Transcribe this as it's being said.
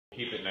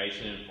keep it nice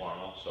and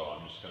informal, so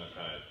I'm just gonna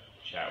kind of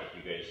chat with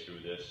you guys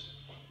through this.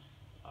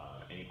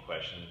 Any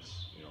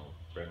questions, you know,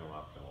 bring them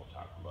up and we'll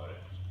talk about it.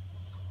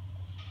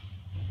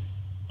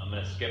 I'm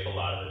gonna skip a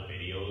lot of the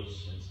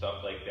videos and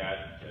stuff like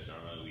that that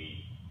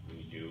normally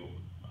we do,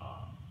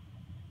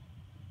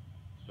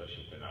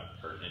 especially if they're not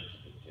pertinent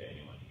to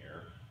anyone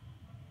here,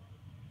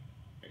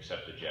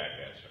 except the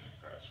jackass from the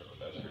crossroad.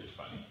 That's pretty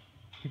funny.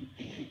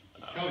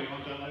 Oh, you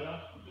want that light on?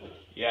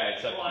 Yeah,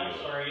 it's up to you. I'm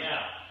sorry,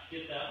 yeah,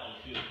 get that one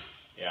too.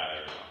 Yeah,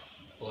 there we go.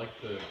 Like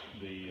the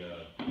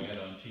ad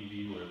on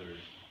TV where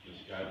there's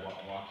this guy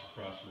walks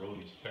across the road,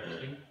 he's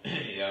texting,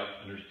 Yep.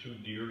 and there's two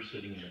deer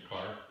sitting in the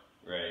car,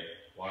 Right.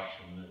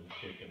 watching them and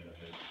shaking their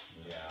heads.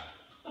 Yeah.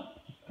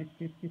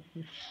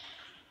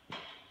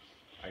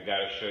 I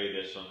gotta show you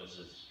this one. This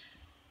is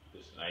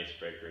an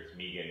icebreaker. It's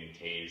me getting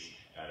tased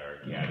at our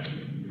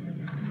academy.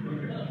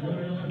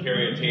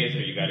 Carry a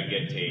taser, you gotta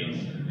get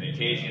tased. And they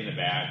tase you in the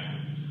back.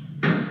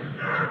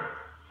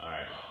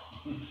 Alright.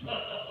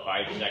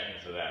 5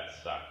 seconds of that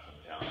sucked,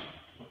 I'm telling you.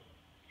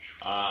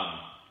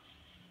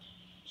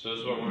 So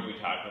this is what we're gonna be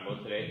talking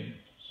about today.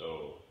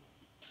 So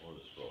we'll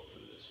just roll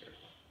through this here.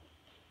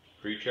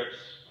 Pre-trips,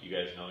 you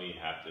guys know you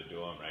have to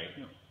do them, right?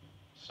 Yeah.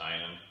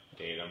 Sign them,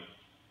 date them,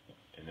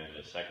 and then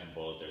the second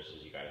bullet there says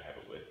you gotta have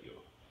it with you.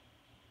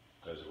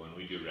 Because when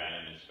we do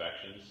random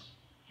inspections,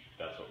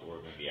 that's what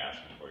we're gonna be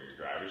asking for, your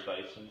driver's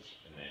license,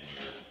 and then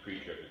your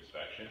pre-trip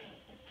inspection.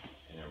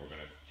 And then we're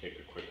gonna take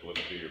a quick look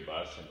through your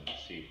bus and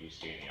see if we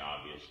see any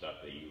obvious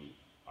stuff that you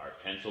are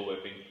pencil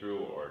whipping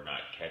through or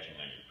not catching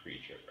on your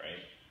pre-trip,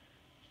 right?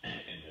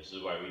 And this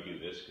is why we do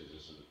this, because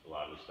this is a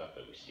lot of the stuff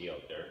that we see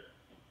out there.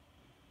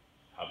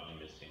 Hubs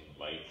missing,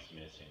 lights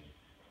missing.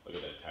 Look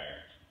at that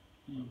tire.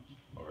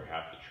 Over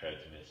half the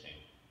tread's missing.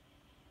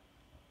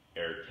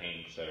 Air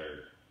tanks that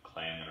are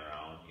clanging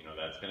around. You know,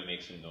 that's going to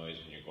make some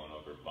noise when you're going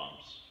over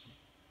bumps.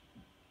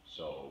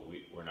 So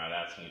we're not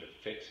asking you to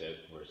fix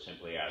it. We're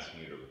simply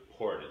asking you to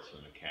report it so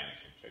the mechanic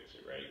can fix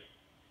it, right?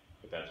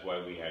 But that's why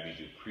we have you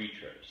do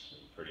pre-trips.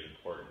 It's pretty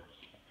important.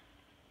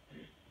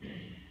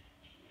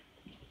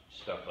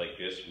 Stuff like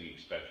this we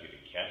expect you to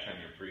catch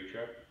on your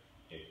pre-trip.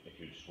 If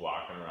you're just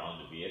walking around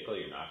the vehicle,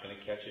 you're not going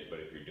to catch it, but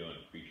if you're doing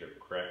a pre-trip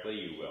correctly,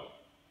 you will.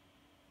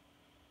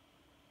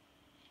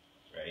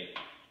 Right?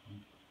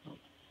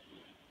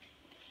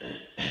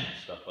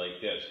 Stuff like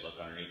this. Look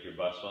underneath your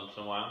bus once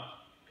in a while.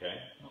 Okay?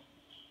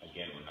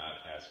 Again, we're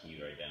not asking you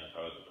to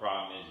identify what the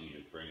problem is. You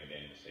just bring it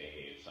in and say,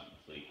 hey,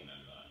 something's leaking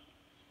in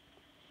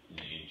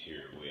the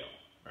interior wheel.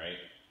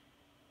 Right?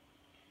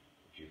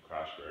 If you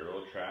cross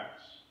railroad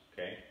tracks,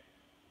 okay?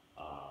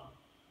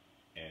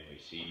 And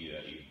we see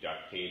that you've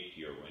duct taped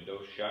your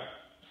window shut,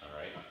 all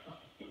right?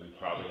 We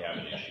probably have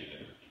an issue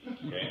there,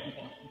 okay?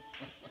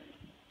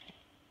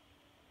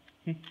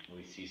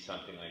 We see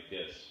something like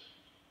this.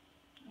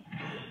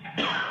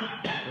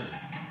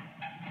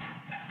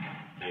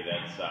 Okay,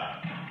 that's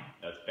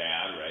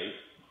bad, right?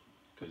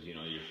 Because you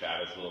know your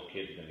fattest little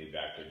kid's gonna be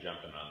back there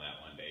jumping on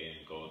that one day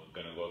and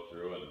gonna go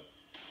through, and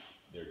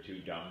they're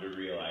too dumb to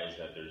realize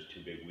that there's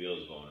two big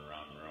wheels going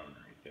around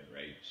right there,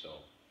 right?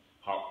 So,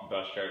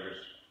 bus drivers,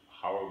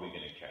 how are we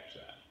going to catch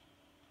that?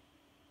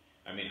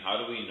 I mean, how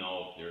do we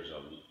know if there's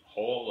a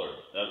hole, or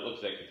that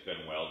looks like it's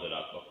been welded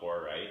up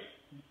before, right?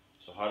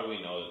 So how do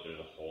we know that there's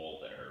a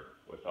hole there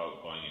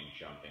without going and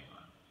jumping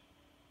on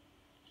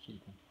it?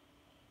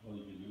 All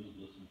you can do is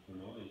listen for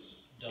noise.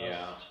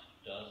 Dust.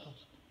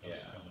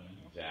 Yeah,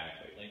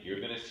 exactly. You're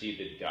going to see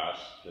the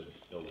dust,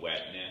 the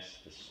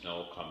wetness, the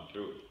snow come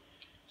through.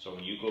 So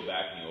when you go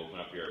back and you open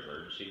up your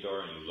emergency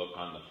door and you look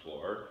on the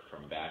floor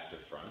from back to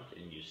front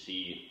and you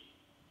see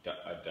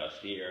a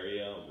dusty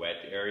area, a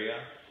wet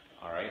area,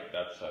 all right,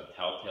 that's a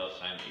telltale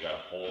sign that you got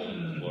a hole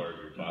in the floor of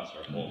your bus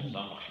or a hole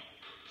somewhere.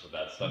 So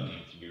that stuff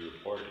needs to be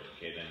reported.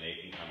 Okay, then they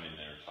can come in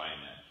there and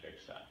find that and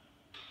fix that.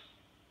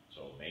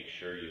 So make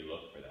sure you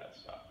look for that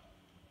stuff.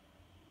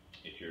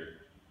 If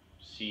your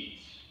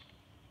seats,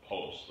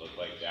 posts look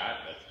like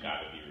that, that's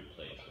got to be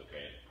replaced,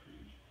 okay?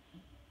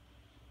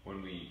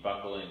 When we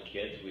buckle in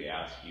kids, we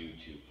ask you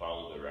to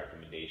follow the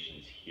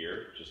recommendations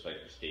here, just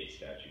like the state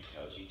statute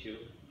tells you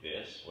to.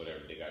 This,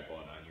 whatever they got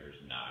going on here, is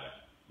not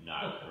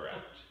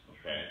correct,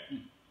 okay?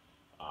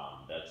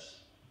 That's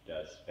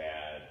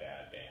bad,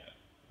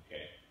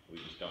 okay?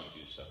 We just don't do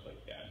stuff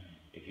like that.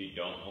 If you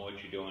don't know what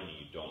you're doing and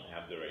you don't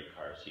have the right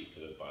car seat for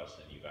the bus,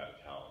 then you got to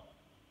tell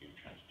your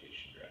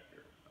transportation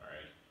director, all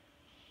right?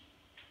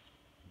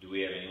 Do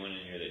we have anyone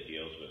in here that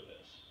deals with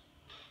this?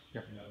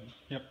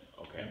 Yep.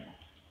 Okay.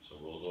 So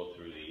we'll go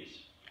through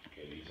these.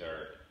 Okay, these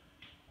are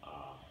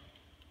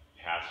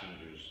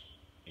passengers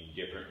in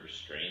different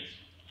restraints,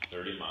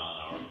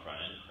 30-mile-an-hour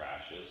front-end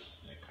crashes,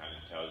 and it kind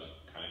of shows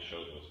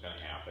what's going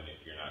to happen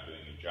if you're not doing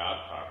your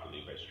job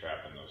properly by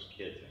strapping those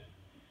kids in.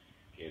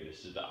 Okay,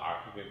 this is the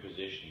occupant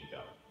positioning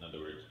belt. In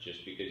other words,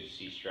 just because you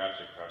see straps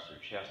across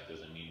their chest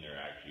doesn't mean they're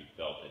actually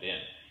belted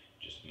in. It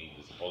just means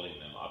it's holding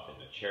them up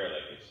in the chair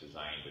like it's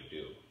designed to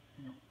do.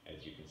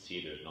 As you can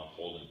see, there's no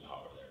holding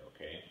power there,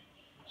 okay?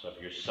 So if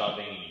you're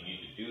subbing and you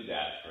need to do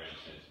that, for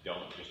instance,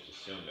 don't just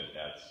assume that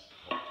that's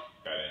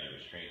got any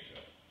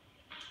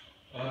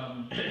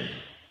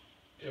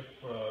If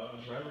a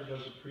driver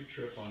does a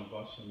pre-trip on a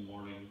bus in the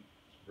morning,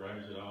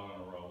 drives it out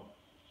on a route,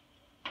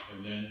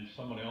 and then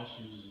someone else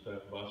uses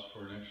that bus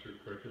for an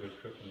extracurricular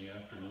trip in the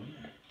afternoon,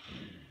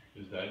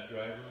 is that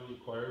driver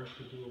required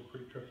to do a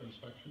pre-trip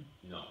inspection?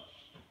 No.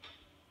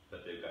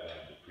 But they've gotta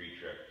have the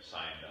pre-trip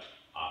signed up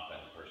off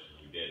that person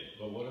who did.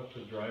 But what if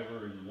the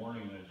driver in the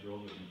morning that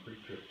drove it in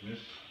pre-trip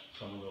missed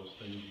some of those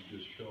things you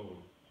just showed?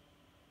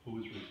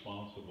 Who is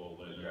responsible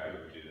then? The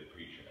driver would do the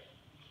pre-trip.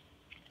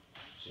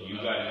 So So you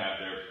now gotta that- have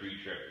their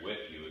pre-trip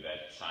with you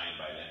that's signed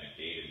by them and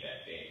dated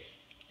that day.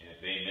 And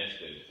if they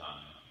missed it, it's on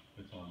them.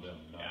 It's on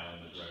them, not Yeah.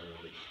 on the driver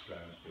that's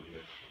driving for the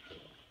extra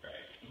trip.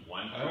 Right.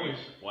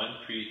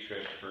 One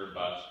pre-trip per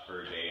bus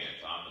per day, and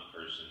it's on the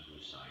person who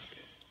signed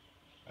it.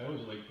 I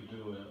always like to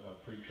do a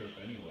pre-trip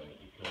anyway,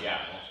 because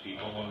Yeah, most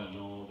people I do. wanna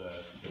know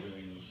that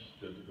everything's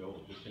good to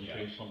go, just in Yeah.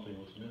 case something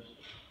was missed.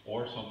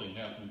 Or something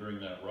happened during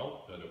that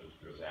route that it was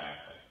driven.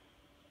 Exactly.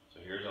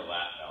 So here's a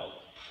lap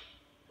belt.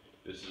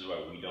 This is why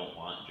we don't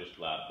want just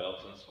lap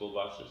belts on school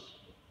buses.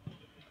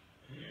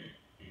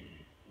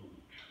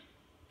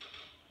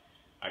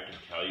 I can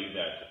tell you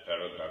that the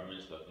federal government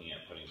is looking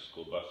at putting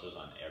school buses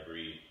on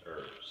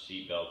or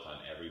seat belts on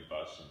every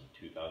bus in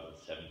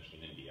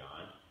 2017 and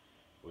beyond,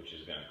 which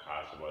is gonna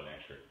cost about an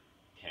extra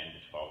 $10,000 to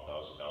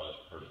 $12,000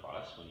 per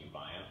bus when you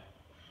buy them.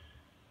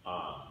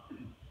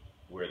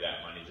 Where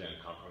that money's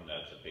gonna come from,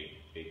 that's a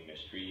big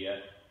mystery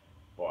yet,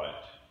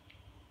 but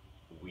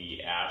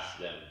we asked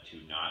them to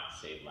not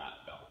say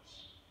lap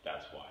belts.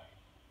 That's why,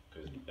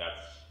 because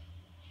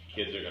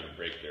kids are gonna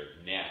break their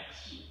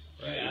necks,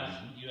 right?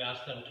 You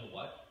asked them to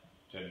what?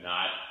 To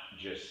not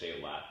just say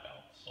lap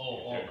belts.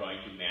 Oh, If they're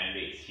going to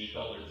mandate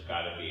seatbelts, it's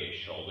gotta be a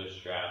shoulder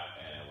strap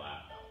and a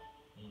lap belt.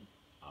 Mm.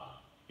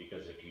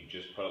 Because if you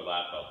just put a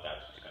lap belt,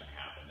 that's what's gonna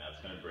happen,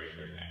 that's gonna break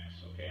their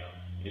necks, okay?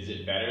 Is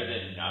it better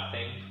than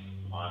nothing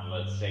on,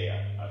 let's say,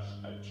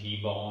 a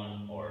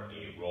T-bone or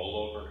a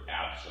rollover?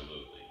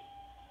 Absolutely.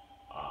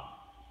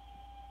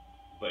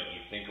 But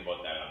you think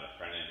about that on a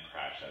front end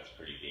crash, that's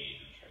pretty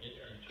dangerous right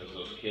there. Because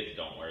those kids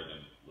don't wear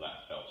them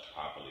lap belts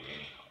properly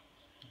anyhow.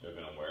 They're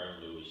gonna wear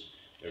them loose,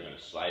 they're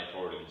gonna slide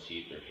forward in the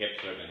seat, their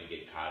hips are gonna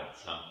get caught at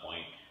some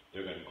point,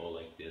 they're gonna go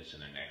like this and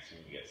their neck's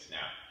gonna get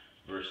snapped,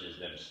 versus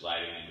them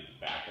sliding into the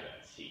back of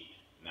that seat.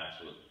 And that's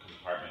what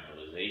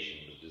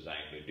compartmentalization was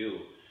designed to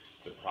do.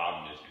 The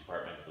problem is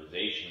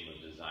compartmentalization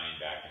was designed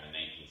back in the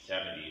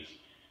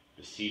 1970s.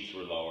 The seats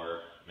were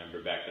lower.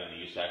 Remember back then they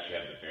used to actually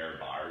have the bare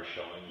bars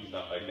showing and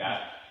stuff like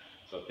that.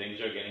 So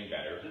things are getting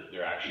better.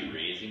 They're actually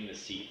raising the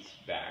seats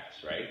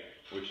backs, right?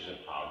 Which is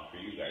a problem for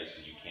you guys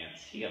because you can't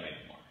see them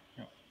anymore.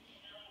 Yep.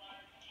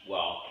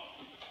 Well,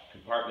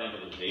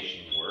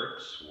 compartmentalization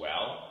works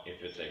well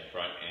if it's a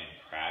front end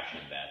crash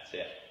and that's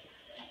it.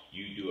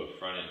 You do a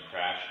front end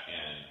crash,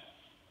 and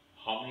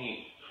how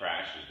many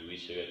crashes do we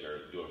see that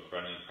do a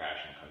front end crash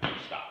and come to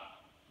a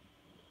stop?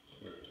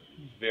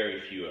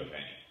 Very few, if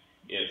any.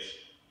 It's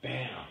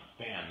bam,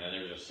 bam, then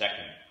there's a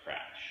second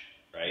crash,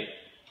 right?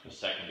 The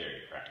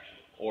secondary crash,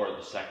 or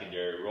the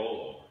secondary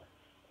rollover,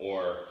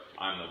 or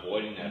I'm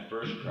avoiding that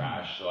first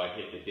crash, so I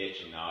hit the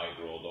ditch and now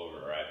I've rolled over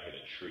or I've hit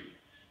a tree.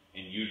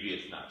 And usually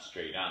it's not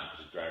straight on,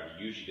 because the driver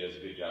usually does a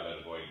good job at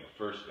avoiding the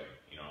first thing,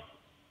 you know?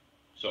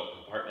 So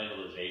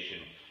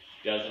compartmentalization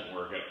doesn't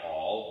work at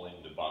all when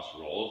the bus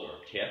rolls or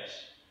tips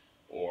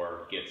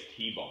or gets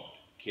T-boned.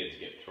 Kids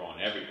get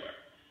thrown everywhere.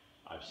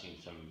 I've seen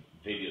some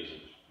videos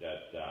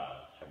that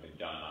have been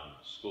done on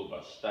school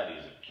bus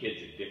studies of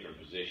kids in different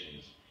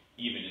positions,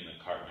 even in the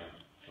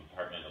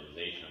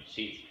compartmentalization of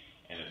seats,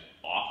 and it's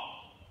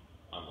awful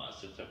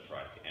unless it's a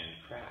front end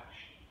crash.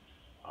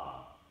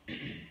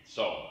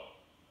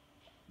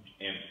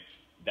 And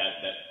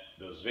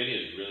those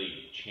videos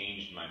really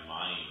changed my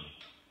mind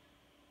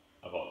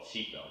about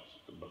seatbelts.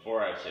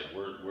 Before I said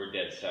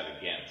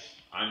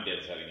I'm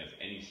dead set against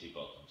any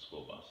seatbelts on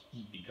school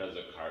buses because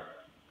of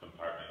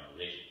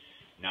compartmentalization.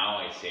 Now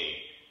I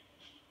say,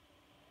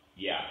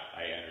 yeah,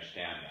 I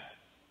understand that.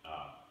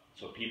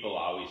 So people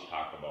always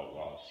talk about,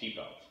 well,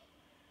 seatbelts.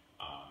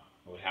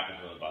 What happens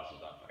when the bus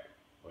is on fire?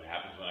 What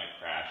happens when I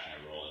crash and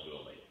I roll into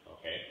a lake?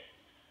 Okay.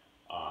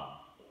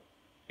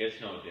 It's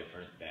no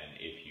different than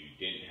if you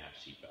didn't have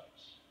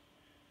seatbelts.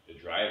 The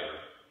driver,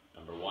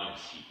 number one,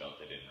 is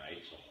seatbelted in, right?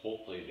 So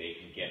hopefully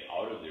they can get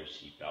out of their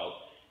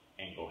seatbelt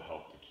and go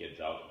help the kids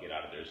out, get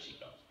out of their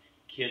seatbelts.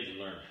 Kids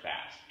learn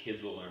fast.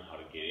 Kids will learn how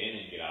to get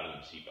in and get out of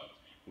them seatbelts.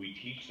 We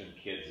teach them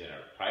kids in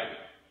our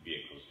private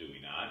vehicles, do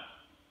we not?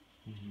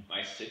 Mm-hmm. My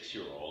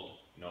 6-year-old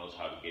knows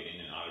how to get in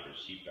and out of her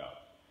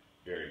seatbelt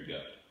very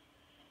good.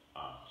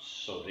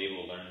 So they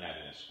will learn that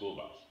in a school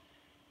bus.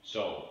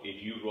 So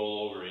if you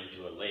roll over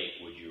into a lake,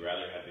 would you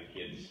rather have the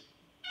kids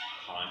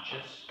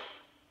conscious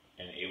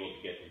and able to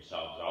get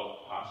themselves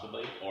out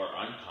possibly, or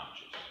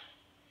unconscious,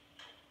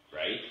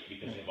 right?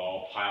 Because they've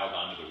all piled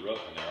onto the roof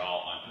and they're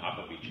all on top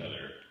of each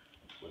other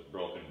with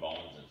broken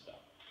bones and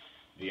stuff.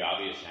 The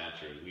obvious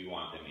answer is we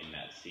want them in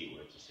that seat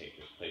where it's the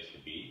safest place to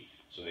be,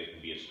 so they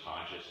can be as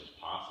conscious as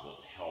possible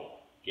to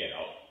help get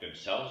out,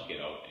 themselves get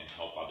out, and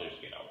help others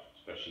get out,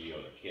 especially the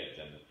other kids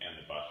and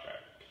the bus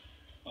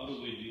How do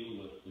we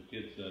deal with the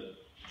kids that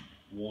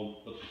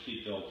won't put the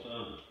seatbelts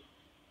on?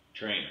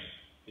 Train.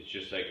 It's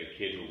just like a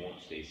kid who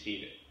won't stay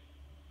seated.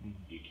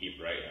 You keep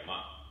writing them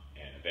up,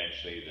 and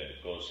eventually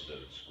that goes to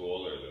the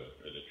school or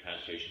the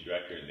transportation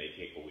director, and they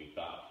take a week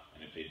off.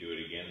 And if they do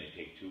it again, they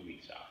take 2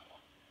 weeks off.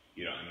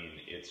 You know, I mean,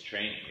 it's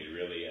training. It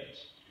really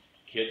is.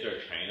 Kids are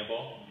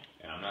trainable,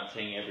 and I'm not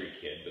saying every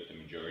kid, but the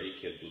majority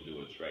of kids will do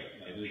what's right.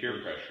 Yeah, And there's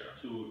peer pressure.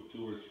 Two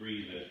or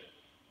three that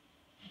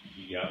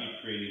you Yeah.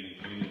 keep training and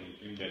training and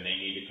training. Then they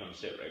need to come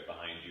sit right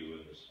behind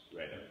you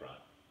right up front,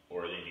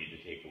 or they need to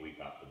take a week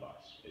off the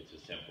bus. It's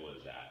as simple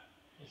as that.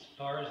 As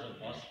far as the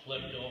bus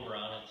flipped over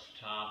on its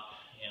top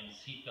and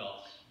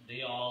seatbelts,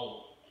 they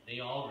all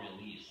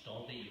release,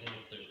 don't they, even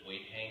if there's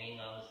weight hanging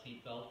on the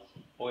seatbelts?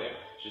 Oh yeah,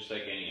 just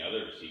like any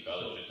other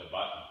seatbelt, it's just a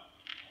button.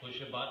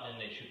 Push a button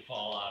and they should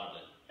fall out of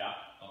it. Yeah.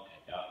 Okay.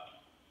 Yeah.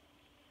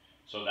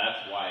 So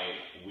that's why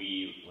when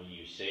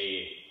you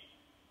say,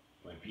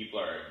 when people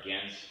are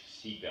against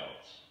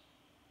seatbelts,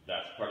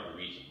 that's part of the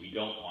reason. We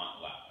don't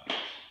want lap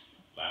belts.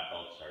 Lap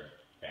belts are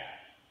bad,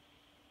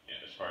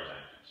 as far as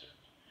I'm concerned.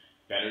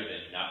 Better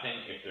than nothing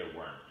if they're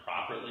worn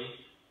properly,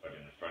 but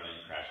in a front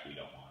end crash, we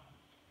don't want them.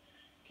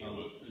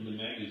 Okay, In the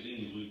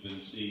magazines, we've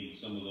been seeing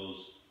some of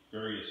those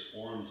various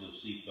forms of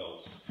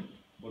seatbelts.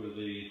 What are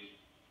they,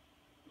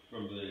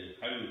 from the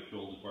highway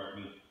patrol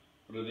department,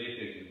 what are they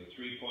thinking? The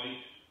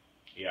 3-point,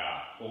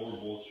 yeah. over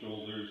both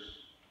shoulders?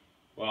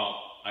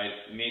 Well,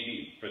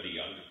 maybe for the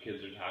younger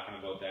kids are talking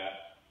about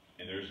that,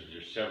 and there's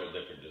several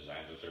different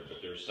designs out there,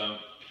 but there's some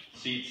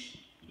seats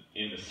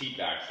in the seat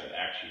backs that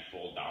actually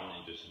fold down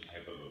into some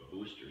type of a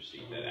booster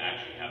seat that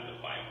actually have the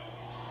 5-point.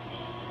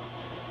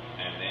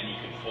 And then you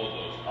can fold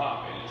those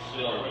up, and it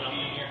still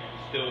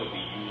would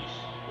be used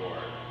for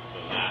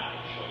the lap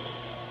and shoulder.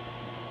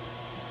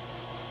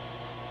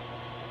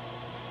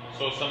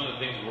 So some of the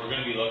things we're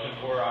going to be looking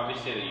for,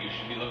 obviously, that you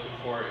should be looking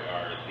for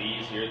are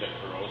these here, the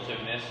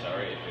corrosiveness,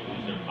 if they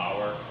lose their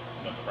power,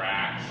 the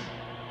cracks.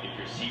 If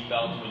your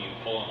seatbelts, when you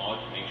pull them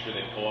out, make sure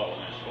they pull out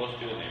when they're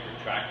supposed to, and they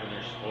retract when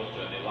they're supposed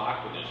to, and they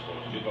lock when they're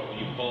supposed to. But when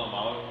you pull them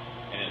out,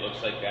 and it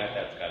looks like that,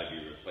 that's got to be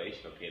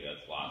replaced. Okay,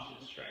 that's lost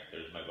its strength.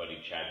 There's my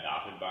buddy Chad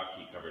Doffenbach.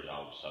 He covers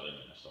all of southern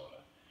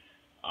Minnesota.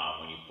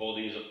 When you fold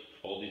these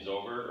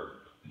over, or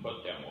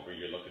put them over,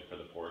 you're looking for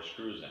the 4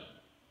 screws in them.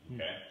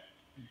 Okay?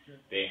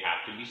 They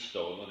have to be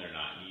stowed when they're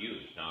not in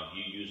use. Now, if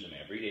you use them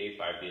every day,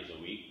 5 days a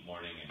week,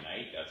 morning and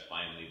night, that's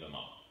fine, leave them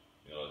out.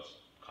 You know, it's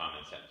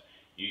common sense.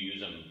 You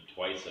use them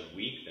twice a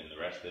week, then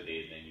the rest of the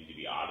days they need to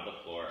be out of the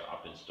floor,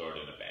 up and stored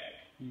in a bag.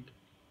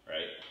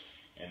 Right?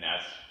 And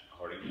that's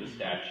according to the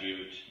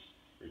statute,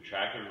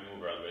 retracted,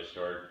 removed, or otherwise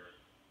stored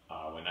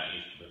when not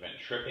used to prevent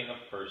tripping of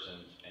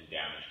persons and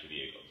damage to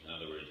vehicles. In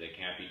other words, they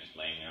can't be just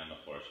laying there on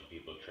the floor so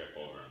people trip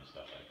over and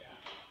stuff like that.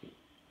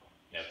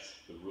 That's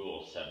the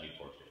rule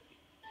 7450.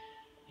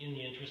 In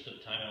the interest of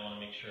time, I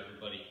want to make sure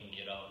everybody can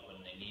get out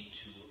when they need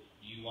to.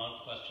 Do you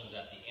want questions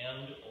at the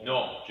end? Or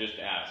No, just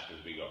ask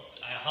as we go.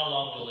 How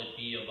long will it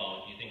be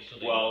about? Do you think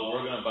so? Well,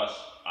 we're gonna bust.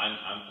 I'm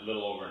a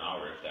little over an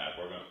hour, if that.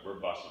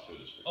 We're busting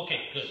through this.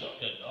 Okay, good, So,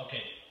 good.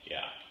 Okay,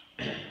 yeah.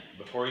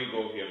 Before you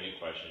go, if you have any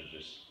questions,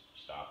 just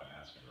stop and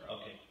ask them.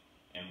 okay.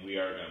 And we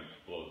are gonna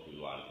blow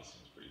through a lot of these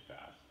things pretty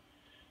fast.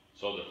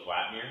 So the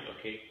flat mirrors,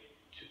 okay.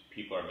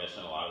 People are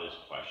missing a lot of this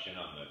question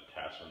on the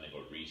test when they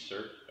go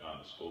research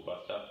on the school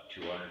bus stuff.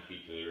 200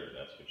 feet to the rear,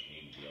 that's what you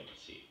need to be able to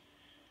see.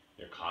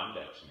 They're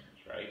convex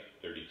mirrors, right?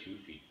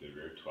 32 feet to the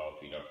rear, 12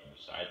 feet up from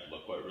the sides.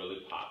 Look what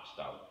really pops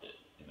out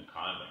in the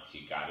convex.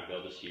 You got to be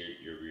able to see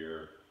your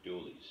rear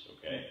dualies,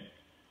 okay?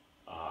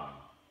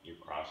 Your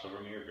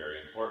crossover mirror,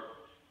 very important.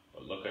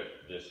 But look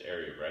at this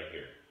area right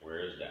here. Where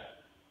is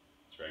that?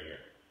 It's right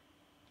here.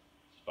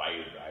 It's by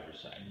your driver's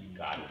side. You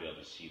got to be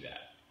able to see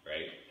that,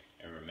 right?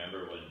 And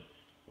remember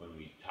when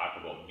we talk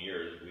about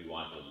mirrors, we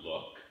want to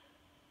look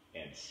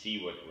and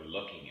see what we're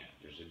looking at.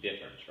 There's a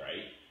difference,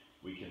 right?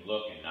 We can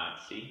look and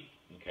not see,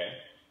 okay?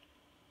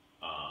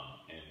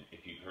 And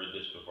if you've heard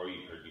this before,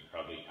 you've heard me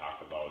probably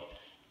talk about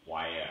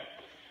why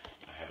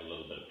I have a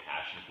little bit of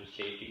passion for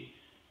safety.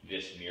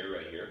 This mirror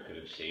right here could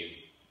have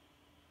saved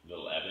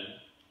little Evan,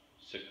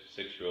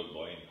 six-year-old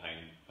boy in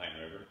Pine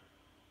River.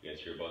 You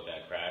guys hear about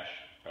that crash?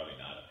 Probably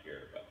not up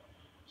here, but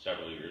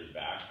several years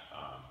back,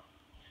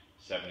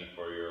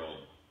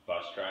 74-year-old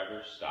bus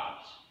driver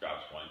stops,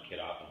 drops one kid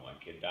off, and one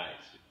kid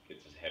dies.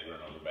 Gets his head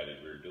run over by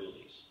the rear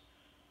dualies.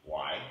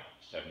 Why?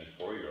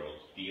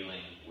 74-year-old's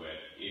dealing with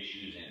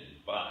issues in his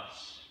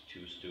bus,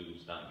 2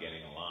 students not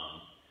getting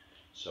along.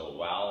 So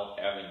while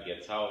Evan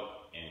gets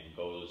out and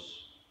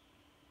goes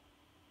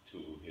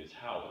to his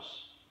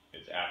house,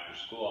 it's after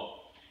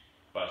school,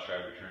 bus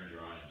driver turns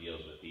around and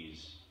deals with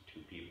these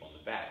 2 people in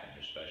the back, and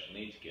they're special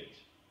needs kids.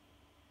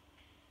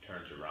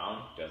 Turns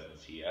around,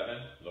 doesn't see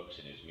Evan, looks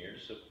in his mirror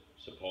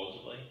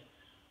supposedly.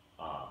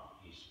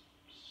 He's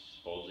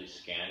supposedly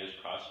scanned his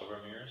crossover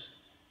mirrors.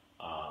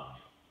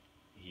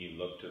 He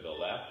looked to the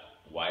left,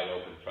 wide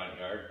open front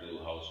yard,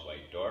 blue house,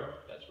 white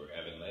door. That's where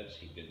Evan lives.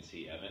 He didn't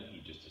see Evan. He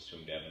just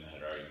assumed Evan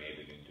had already made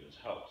it into his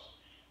house.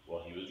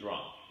 Well, he was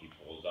wrong. He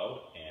pulls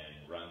out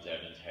and runs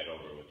Evan's head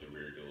over with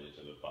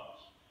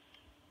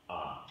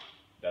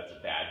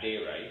bad day,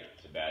 right?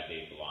 It's a bad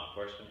day for law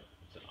enforcement.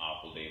 It's an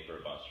awful day for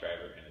a bus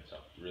driver, and it's a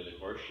really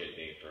horseshit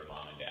day for a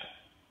mom and dad.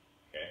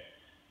 Okay?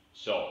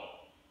 So,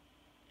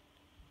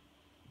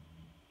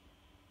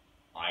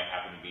 I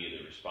happened to be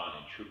the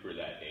responding trooper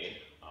that day.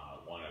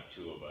 One of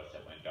two of us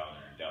that went down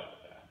there and dealt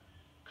with that.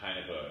 Kind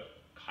of a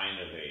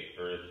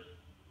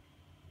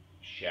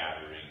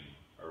earth-shattering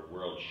or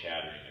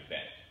world-shattering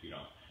event. You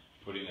know,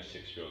 putting a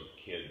 6-year-old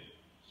kid's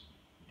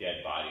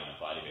dead body in a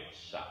body bag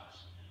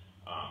sucks,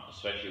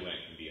 especially when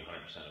it can be 100%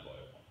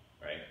 avoidable,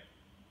 right?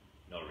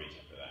 No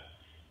reason for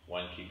that.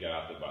 One kid got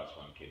off the bus,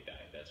 one kid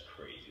died. That's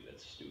crazy.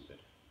 That's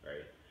stupid,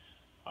 right?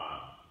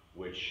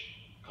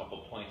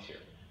 Couple points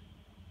here.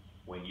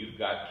 When you've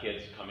got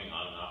kids coming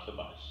on and off the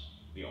bus,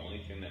 the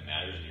only thing that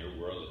matters in your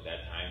world at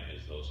that time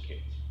is those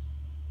kids.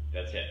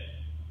 That's it.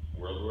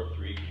 World War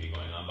III can be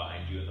going on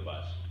behind you in the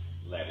bus.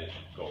 Let it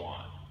go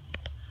on.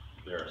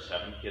 There are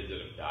 7 kids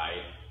that have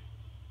died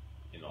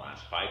in the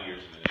last 5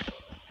 years in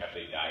Minnesota. Have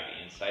they died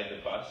inside the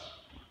bus,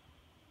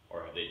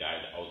 or have they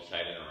died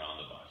outside and around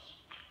the bus?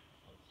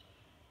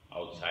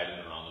 Outside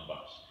and around the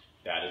bus.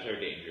 That is our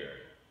danger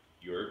area.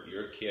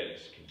 Your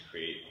kids can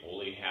create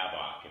holy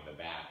havoc in the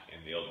back,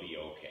 and they'll be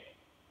okay.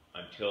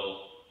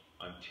 Until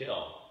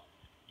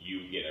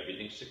you get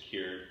everything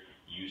secured,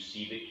 you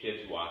see the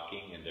kids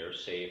walking and they're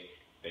safe,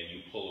 then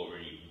you pull over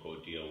and you can go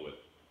deal with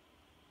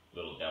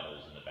little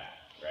devils in the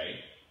back,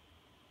 right?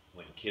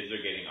 When kids are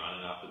getting on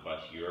and off the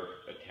bus, your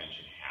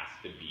attention has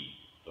to be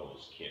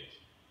those kids,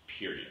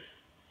 period.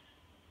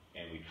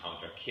 And we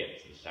count our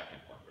kids, the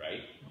second point,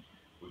 right?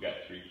 We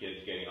got 3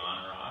 kids getting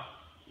on or off.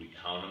 We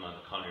count them on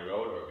the county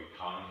road, or we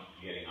count them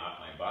getting off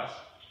my bus.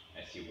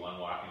 I see 1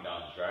 walking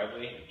down the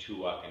driveway and 2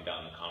 walking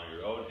down the county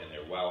road, and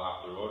they're well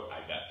off the road.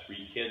 I got 3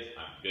 kids.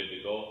 I'm good to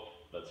go.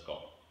 Let's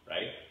go,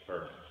 right?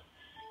 Perfect.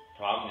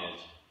 Problem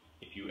is,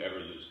 if you ever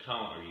lose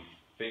count, or you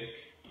think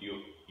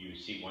you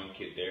see 1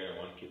 kid there and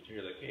 1 kid there,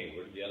 you're like, hey,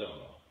 where did the other one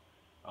go?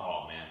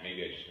 Oh man,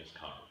 maybe I just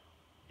miscounted.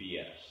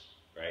 BS,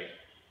 right?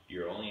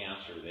 Your only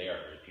answer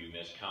there, if you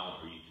miscount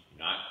or you're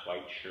not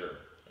quite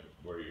sure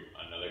where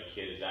another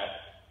kid is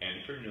at,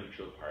 enter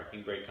neutral,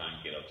 parking brake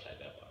on, get outside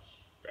that bus,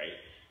 right?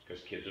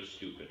 Because kids are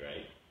stupid,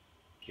 right?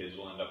 Kids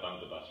will end up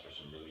under the bus for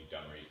some really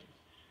dumb reasons.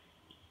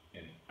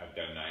 And I've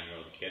got a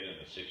 9-year-old kid and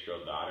a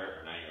 6-year-old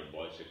daughter, or 9-year-old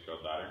boy,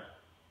 6-year-old daughter,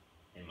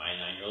 and my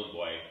 9-year-old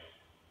boy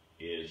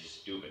is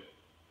stupid,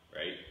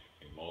 right?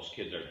 And most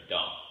kids are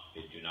dumb.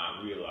 They do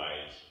not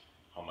realize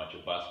how much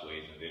a bus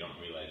weighs, and they don't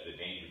realize the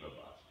danger of a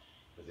bus,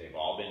 because they've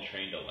all been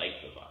trained to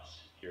like the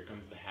bus. Here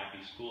comes the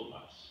happy school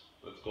bus.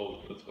 Let's go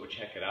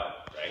check it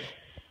out, right?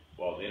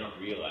 Well, they don't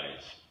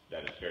realize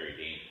that it's very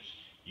dangerous.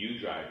 You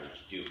drivers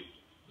do.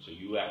 So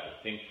you have to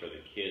think for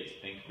the kids,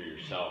 think for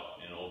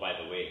yourself, and oh, by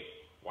the way,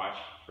 watch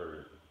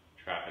for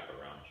traffic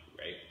around you,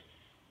 right?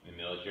 In the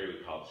military,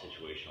 we call it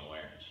situational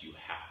awareness. You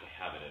have to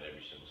have it at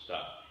every single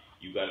stop.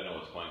 You got to know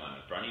what's going on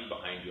in front of you,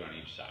 behind you, on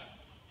each side.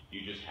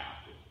 You just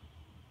have to.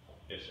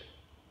 Yes, sir.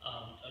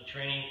 A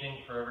training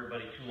thing for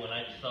everybody too. When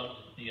I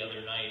subbed the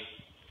other night,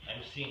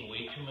 I'm seeing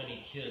way too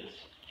many kids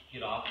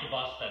get off the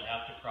bus that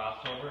have to cross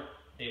over.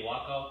 They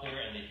walk out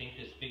there and they think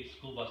this big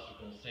school bus is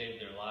going to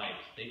save their lives.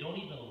 They don't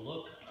even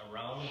look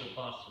around the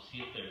bus to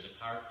see if there's a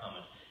car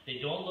coming. They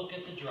don't look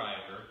at the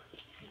driver.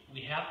 We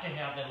have to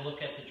have them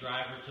look at the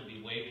driver to be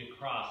waved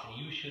across, and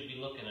you should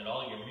be looking at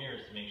all your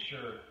mirrors to make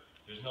sure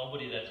there's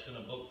nobody that's going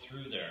to book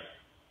through there.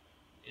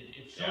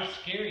 It's so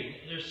scary.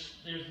 There's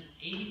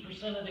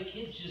 80% of the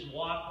kids just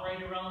walk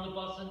right around the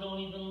bus and don't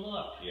even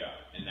look. Yeah,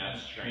 and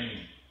that's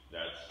training.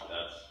 That's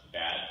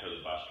bad for the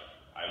bus driver.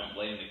 I don't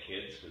blame the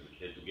kids, because the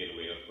kids will get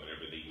away with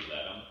whatever they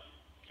let them.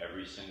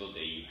 Every single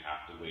day you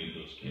have to wave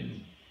those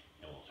kids.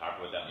 And we'll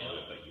talk about that in a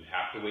little bit, but you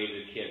have to wave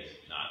the kids,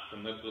 not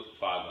from the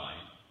fog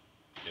line.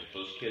 If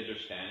those kids are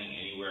standing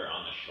anywhere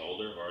on the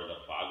shoulder or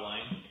the fog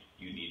line,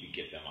 you need to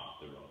get them off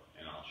the road,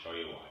 and I'll show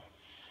you why.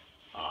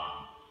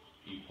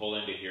 You pull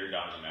into here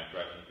down the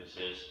Metro, I think this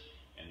is,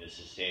 and this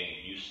is saying,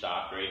 if you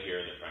stop right here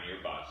in the front of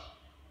your bus,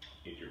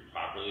 if you're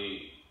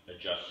properly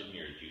adjusted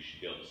mirrors, you should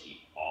be able to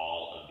see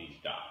all of these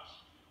dots.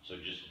 So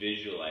just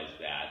visualize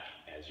that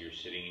as you're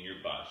sitting in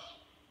your bus.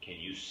 Can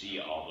you see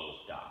all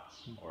those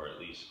dots, or at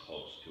least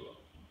close to them?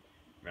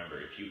 Remember,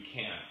 if you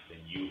can't,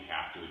 then you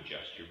have to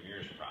adjust your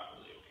mirrors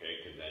properly,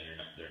 okay? Because then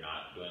they're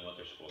not doing what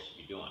they're supposed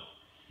to be doing.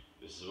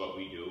 This is what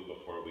we do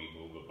before we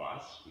move a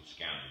bus. We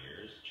scan the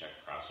mirrors, check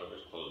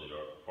crossovers, close the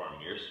door, perform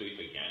mirror sweep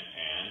again,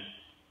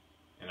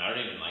 and I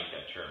don't even like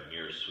that term,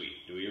 mirror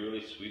sweep. Do we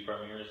really sweep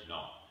our mirrors?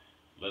 No.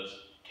 Let's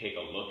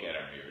take a look at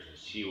our mirrors and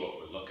see what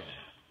we're looking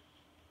at.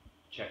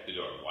 Check the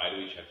door. Why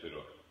do we check the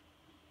door?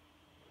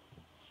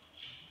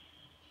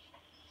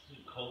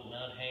 Is the coat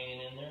not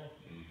hanging in there?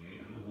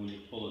 When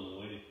you're pulling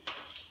away.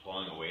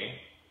 Pulling away.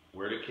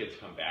 Where do kids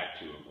come back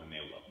to when they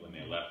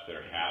left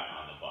their hat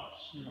on the bus?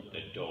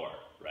 The door,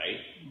 right?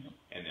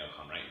 And they'll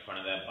come right in front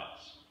of that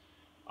bus.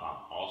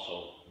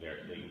 Also,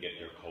 they can get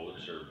their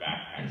coats or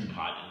backpacks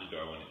caught in the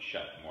door when it's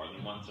shut. More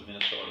than once in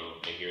Minnesota,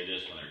 they hear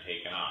this when they're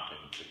taking off, and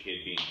it's a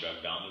kid being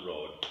dragged down the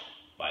road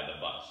by the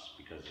bus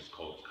because his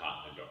coat's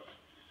caught in the door.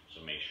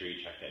 So make sure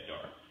you check that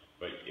door.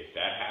 But if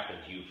that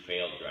happens, you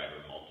failed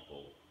driver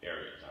multiple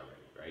areas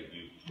already, right?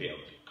 You failed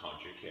to count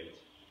your kids,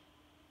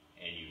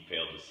 and you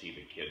failed to see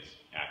the kids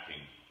acting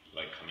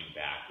like coming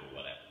back or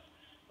whatever.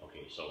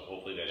 Okay, so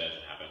hopefully that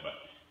doesn't happen,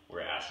 but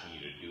we're asking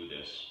you to do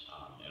this.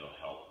 It'll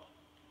help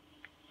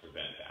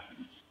prevent that.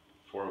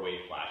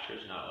 Four-way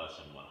flashers, not less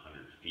than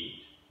 100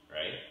 feet,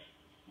 right?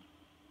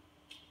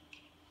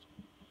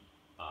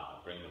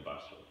 Bring the bus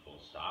to a full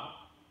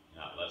stop,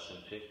 not less than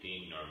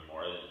 15 nor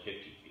more than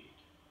 50 feet.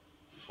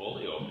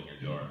 Fully open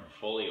your door,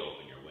 fully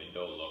open your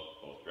window,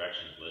 look both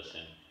directions,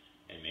 listen,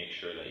 and make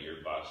sure that your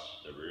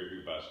bus, the rear of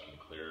your bus, can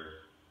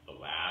clear the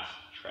last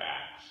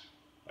tracks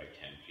by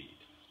 10 feet.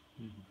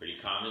 Pretty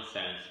common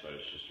sense, but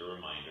it's just a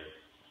reminder.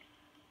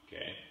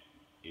 Okay,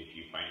 if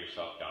you find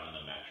yourself down in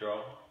the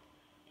metro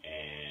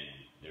and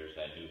there's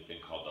that new thing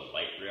called the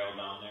light rail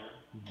down there,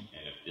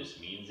 and if this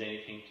means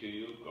anything to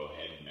you, go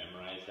ahead and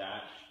memorize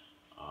that.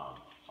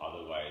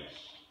 Otherwise,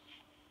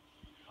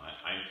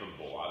 I'm from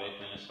Boabe,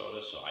 Minnesota,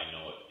 so I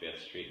know what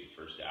 5th Street and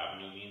 1st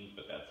Avenue means,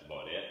 but that's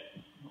about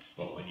it.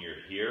 But when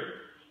you're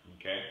here,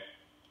 okay,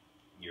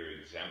 you're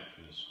exempt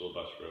from the school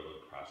bus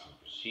road crossing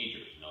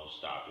procedures. No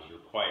stop is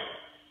required.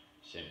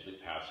 Simply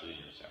pass through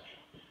the intersection.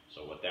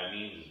 So what that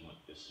means is,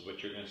 this is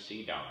what you're going to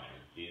see down there.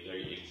 These are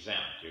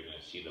exempt. You're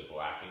going to see the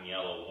black and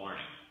yellow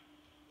warning.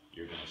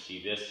 You're going to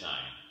see this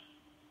sign.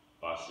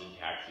 Buses and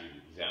taxis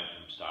exempt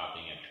from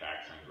stopping at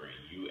tracks on green.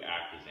 You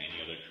act as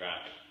any other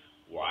traffic.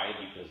 Why?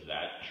 Because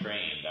that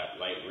train, that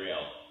light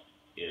rail,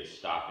 is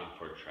stopping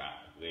for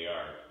traffic. They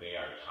are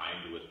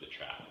timed with the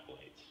traffic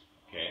lights.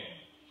 Okay?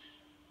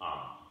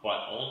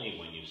 But only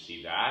when you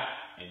see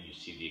that and you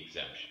see the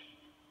exemption.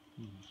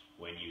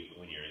 When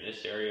you're in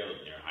this area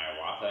near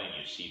Hiawatha and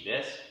you see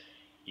this,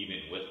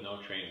 even with no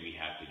train, we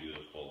have to do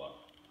the full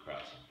up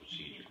crossing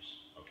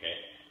procedures.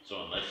 Okay?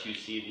 So unless you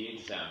see the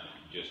exempt,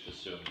 just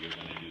assume you're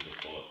going to do the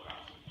full up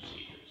crossing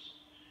procedures.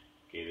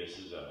 Okay, this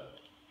is a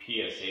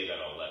PSA that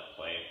I'll let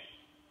play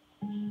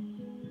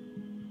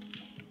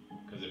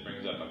because it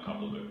brings up a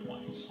couple good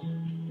points.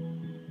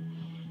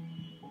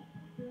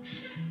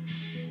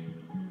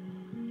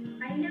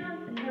 I know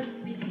I'm supposed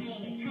to be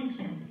paying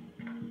attention,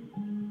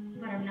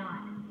 but I'm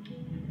not.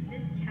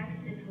 This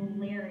text is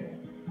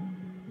hilarious.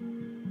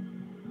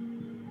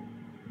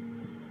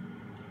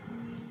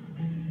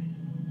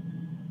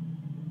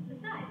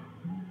 Besides,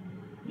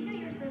 you know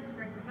you're supposed to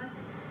break the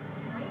buses,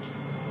 right?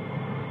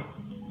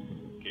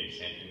 Okay,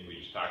 same thing we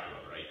just talked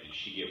about, right? Did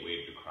she get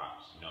waved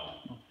across?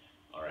 No.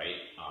 All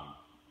right.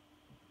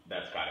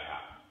 That's got to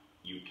happen.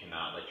 You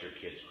cannot let your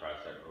kids cross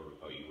that road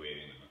without you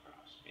waving them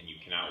across, and you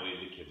cannot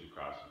wave the kids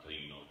across until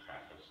you know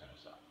traffic's going to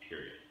stop.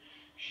 Period.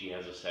 She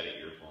has a set of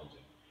earphones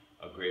in.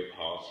 A great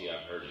policy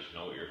I've heard is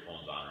no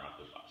earphones on or off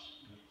the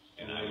bus.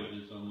 And I would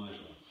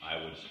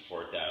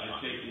support that I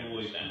take them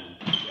away 110%.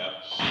 from them. Yep,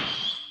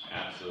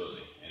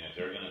 absolutely. And if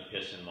they're gonna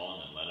piss and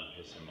moan, then let them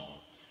piss and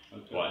moan. I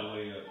took What?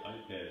 away an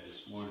iPad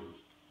this morning.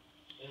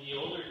 And the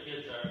older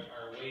kids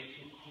are way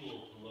too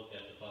cool to look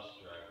at the bus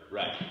driver.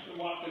 Right. They're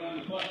walking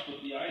on the bus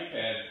with the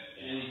iPad,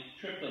 and he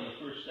tripped on the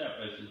first step.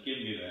 I said,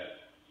 give me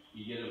that.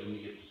 You get it when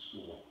you get to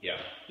school.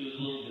 Yeah. He was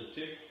a little bit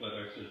ticked, but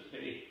I said,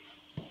 hey,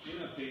 you're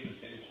not paying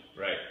attention.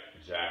 Right,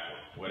 exactly.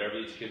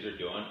 Whatever these kids are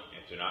doing,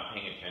 if they're not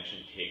paying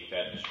attention, take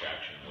that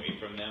distraction away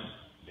from them.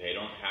 They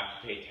don't have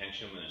to pay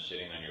attention when they're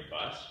sitting on your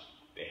bus.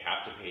 They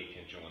have to pay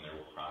attention when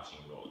they're crossing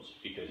roads,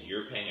 because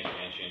you're paying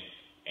attention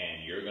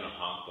and you're gonna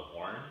honk the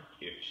horn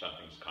if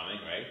something's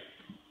coming, right?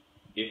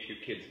 If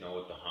your kids know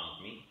what the honk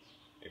means.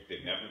 If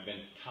they've never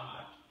been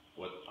taught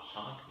what a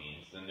honk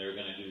means, then they're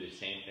gonna do the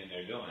same thing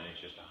they're doing,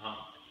 it's just a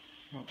honk.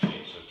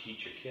 Okay, so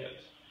teach your kids.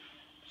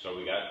 So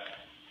we got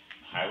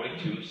Highway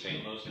 2,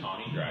 St. Louis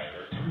County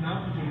driver. There's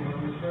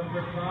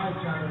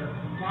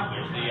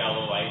the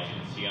yellow lights you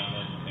can see on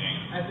the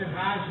thing.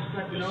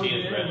 You'll see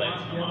his red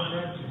lights come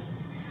on.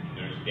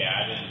 There's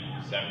dad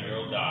and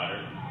 7-year-old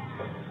daughter.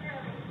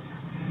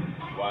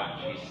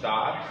 Watch, he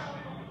stops,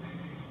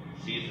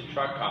 sees the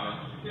truck coming,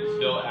 and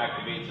still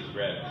activates his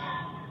reds.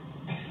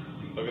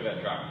 Look at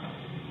that truck.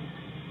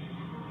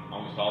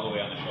 Almost all the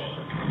way on the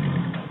shoulder.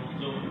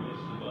 So this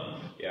is the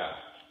bus. Yeah.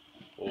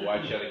 We'll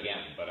watch that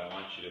again, but I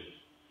want you to.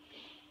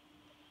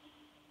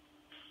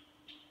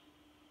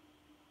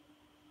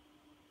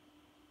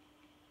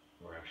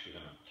 We're actually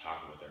going to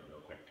talk about that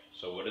real quick.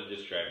 So what did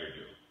this driver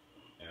do?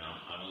 And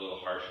I'm a little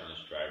harsh on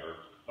this driver,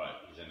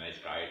 but he's a nice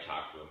guy. I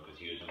talked to him because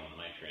he was in one of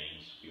my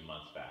trainings a few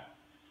months back.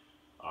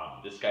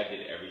 This guy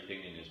did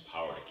everything in his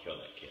power to kill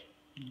that kid.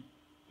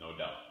 No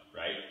doubt,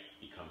 right?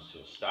 He comes to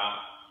a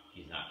stop.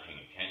 He's not paying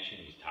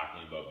attention. He's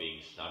talking about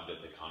being snubbed at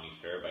the county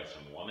fair by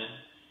some woman.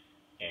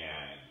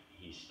 And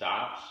he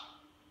stops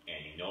and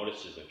he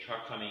notices a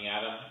truck coming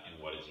at him. And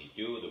what does he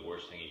do? The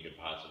worst thing he could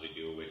possibly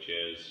do, which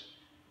is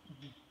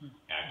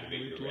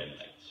activate the red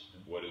lights.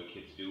 What do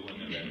kids do when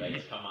the red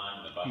lights come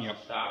on and the bus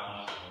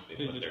stops? They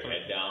put their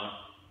head down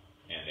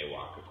and they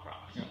walk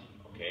across.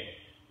 Okay?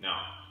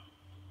 Now,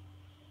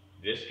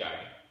 this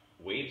guy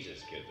waves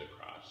his kids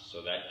across,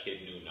 so that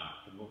kid knew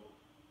not to move.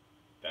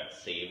 that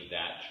saved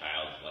that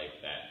child's life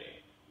that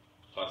day.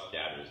 Plus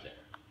dad was there.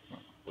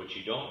 What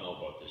you don't know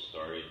about this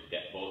story is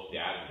that both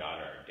dad and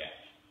daughter are deaf.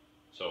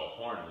 So a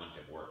horn wouldn't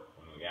have worked.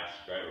 When we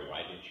asked the driver,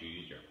 why didn't you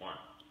use your horn?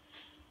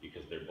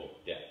 Because they're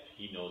both deaf.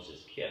 He knows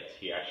his kids.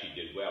 He actually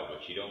did well.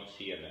 What you don't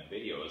see in that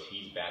video is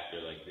he's back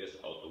there like this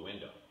out the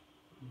window.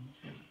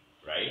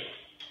 Right?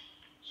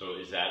 So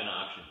is that an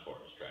option for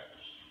us drivers?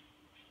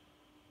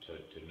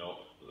 To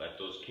know, let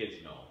those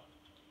kids know.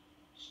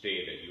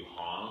 Stay that you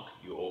honk,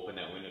 you open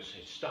that window,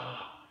 say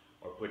stop,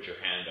 or put your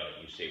hand out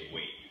and you say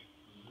wait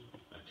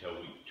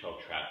until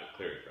traffic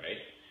clears, right?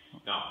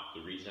 Now,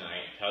 the reason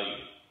I tell you,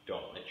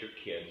 don't let your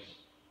kids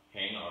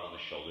hang out on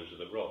the shoulders of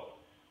the road.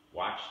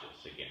 Watch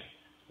this again.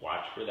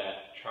 Watch where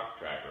that truck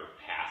driver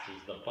passes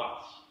the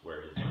bus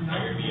where his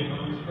entire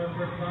vehicle is.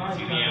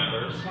 See the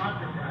ambers?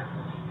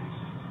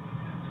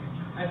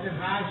 I said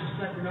hi, she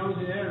stuck her nose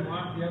in there and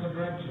walked the other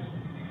direction.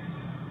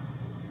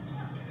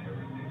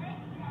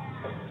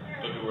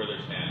 Look at where they're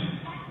standing.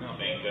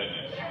 Thank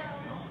goodness.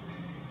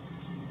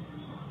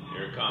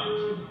 Here it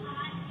comes.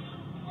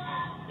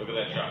 Look at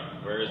that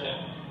truck. Where is it?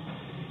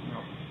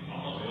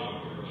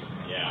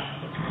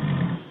 Yeah.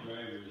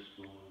 Driver's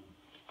going.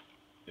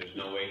 There's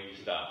no way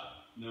he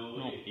stopped. No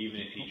way. Even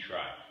if he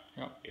tried.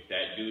 Yep. If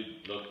that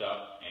dude looked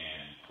up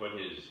and put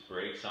his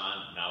brakes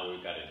on, now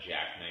we've got a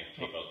jackknife,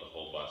 take out the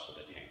whole bus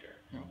with a tanker.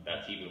 Yep.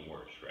 That's even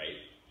worse, right?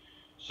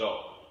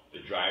 So, the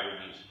driver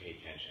needs to pay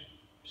attention.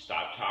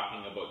 Stop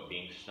talking about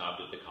being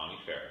snubbed at the county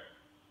fair.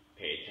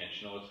 Pay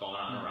attention to what's going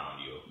on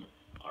around you.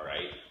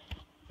 Alright?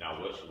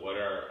 Now, what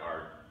are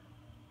our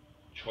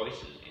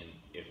choices in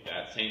if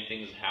that same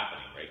thing is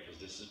happening, right? Because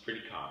this is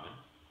pretty common.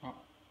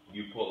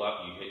 You pull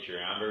up, you hit your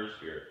ambers,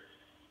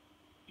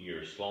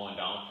 you're slowing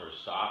down for a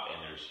stop, and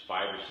there's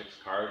 5 or 6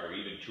 cars, or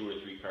even 2 or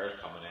 3 cars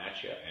coming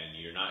at you, and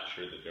you're not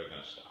sure that they're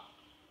going to stop.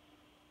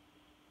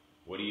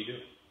 What do you do?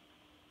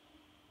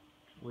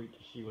 Wait to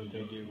see what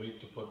they do. Wait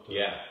to put the,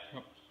 Yeah,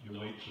 you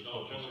wait to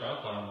put the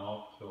stop arm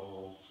out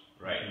till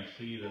right. you can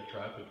see that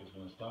traffic is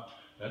gonna stop.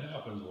 That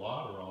happens a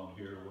lot around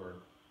here where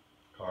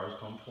cars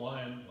come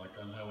flying, like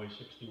on Highway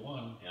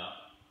 61, Yeah,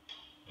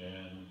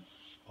 and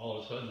all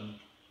of a sudden,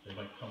 they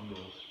might come to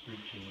a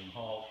screeching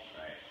halt.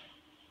 right.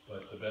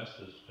 But the best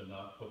is to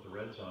not put the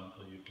reds on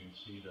until you can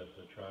see that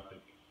the traffic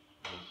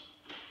is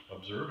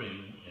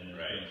observing and it's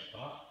Right. gonna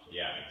stop.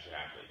 Yeah,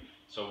 exactly.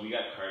 So we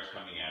got cars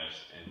coming at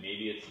us, and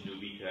maybe it's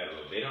newbie to that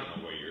road. They don't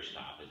know where your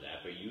stop is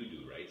at, but you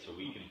do, right? So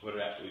we can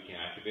we can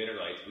activate our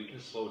lights. We can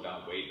slow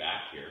down way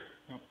back here,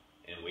 Yep.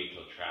 and wait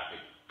till traffic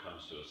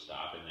comes to a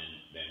stop, and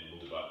then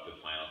move up the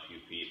final few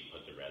feet and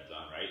put the reds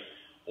on, right?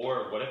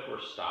 Or what if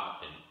we're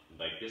stopped and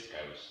like this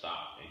guy was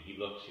stopped, and he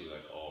looks, he's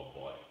like, oh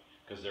boy,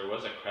 because there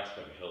was a crest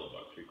of a hill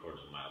about 3/4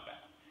 of a mile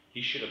back.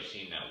 He should have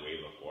seen that way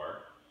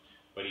before,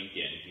 but he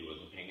didn't. He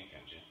wasn't paying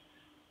attention.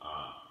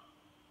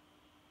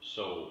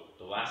 So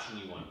the last thing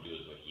you want to do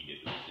is what he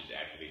did, which is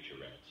activate your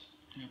reds.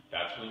 Yeah.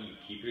 That's when you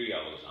keep your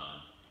yellows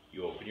on,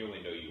 you open your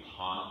window, you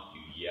honk,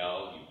 you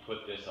yell, you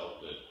put this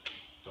out the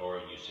door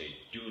and you say,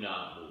 do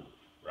not move,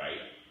 right?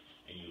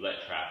 And you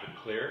let traffic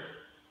clear.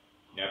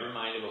 Never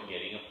mind about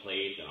getting a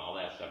plate and all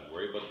that stuff.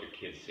 Worry about your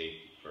kids'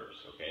 safety first,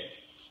 okay?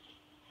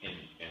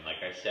 And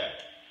like I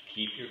said,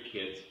 keep your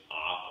kids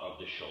off of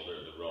the shoulder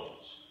of the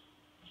roads.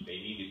 They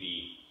need to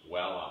be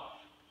well off.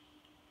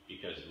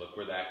 Because look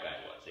where that guy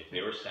was. If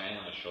they were standing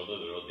on the shoulder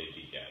of the road, they'd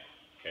be dead.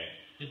 Okay?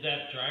 Did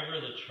that driver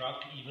of the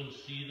truck even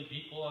see the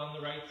people on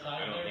the right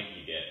side I don't there? think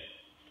he did.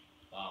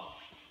 Wow.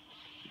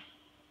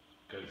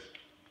 Because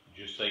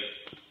just like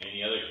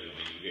any other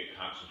human, you get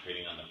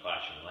concentrating on the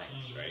flashing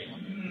lights, right?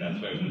 That's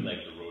why we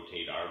like to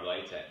rotate our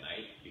lights at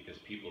night, because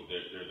people,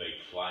 they're like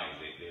flies.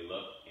 They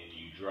look, and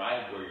you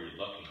drive where you're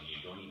looking, and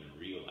you don't even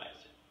realize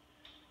it.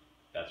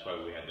 That's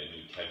why we have the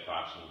new Ted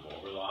Fox move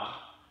over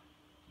law,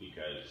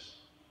 because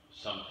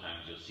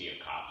sometimes you'll see a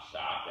cop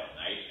stop at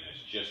night, and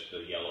it's just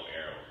the yellow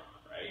arrow,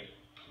 right?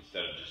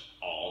 Instead of just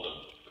all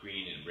the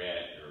green and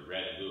red, or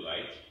red and blue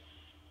lights.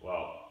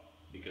 Well,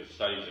 because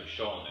studies have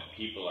shown that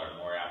people are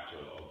more apt to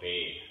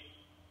obey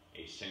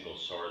a single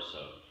source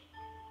of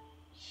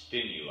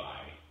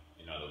stimuli,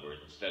 in other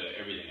words, instead of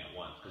everything at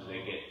once, because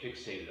they get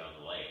fixated on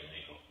the light and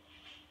they go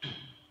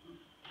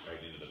right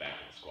into the back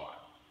of the squad.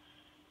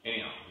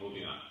 Anyhow,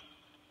 moving on.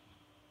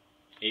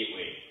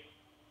 8-way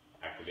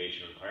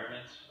activation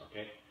requirements,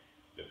 okay?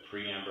 The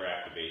pre-amber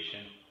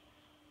activation,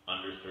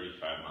 under 35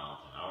 miles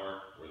an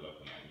hour, we're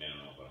looking at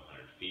minimum of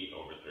 100 feet,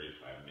 over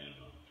 35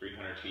 minimum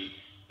 300 feet.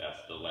 That's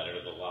the letter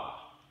of the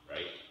law,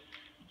 right?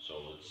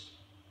 So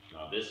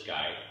now this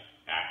guy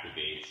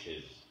activates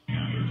his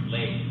amber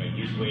late, but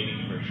he's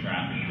waiting for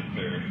traffic to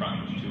clear in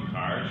front. There's 2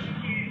 cars.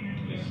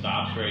 He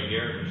stops right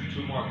here. There's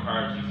 2 more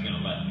cars he's going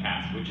to let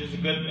pass, which is a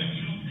good thing.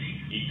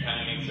 He kind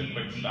of makes a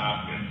quick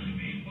stop here.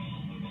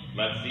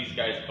 Lets these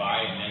guys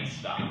by and then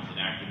stops and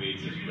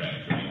activates his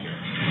red right here.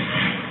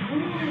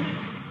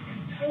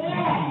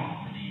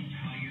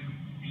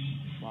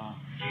 Wow.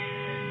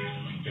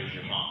 There's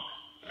your honk,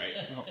 right?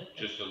 Yep.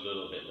 Just a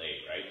little bit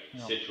late, right?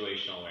 Yep.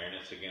 Situational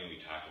awareness, again, we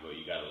talked about,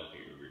 you gotta look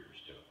at your rears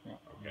too, Yep.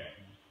 okay?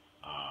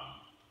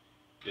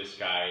 this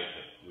guy,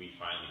 we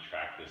finally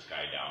tracked this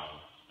guy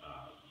down.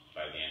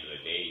 By the end of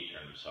the day, he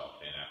turned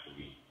himself in after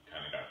we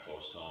kind of got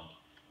close to him.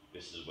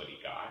 This is what he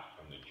got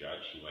from the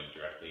judge. He went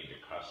directly into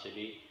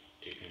custody.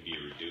 It can be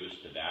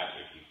reduced to that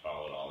if he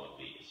followed all of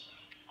these.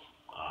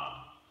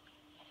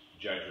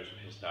 Judge was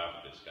pissed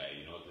off at this guy.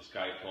 You know what this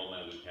guy told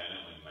my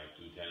lieutenant when my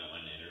lieutenant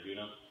went and interviewed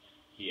him?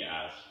 He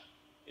asked,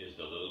 "Is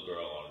the little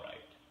girl all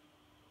right?"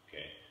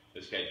 Okay.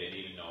 This guy didn't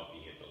even know if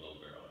he hit the little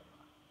girl or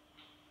not.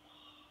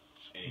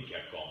 And he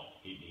kept going.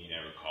 He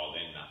never called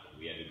in nothing.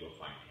 We had to go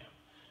find him.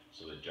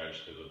 So the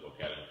judge took a look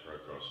at him for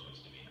a gross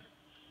misdemeanor.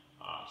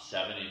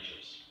 7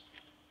 inches.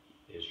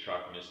 His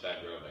truck missed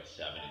that girl by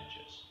 7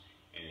 inches.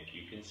 And if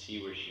you can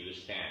see where she was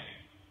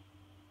standing,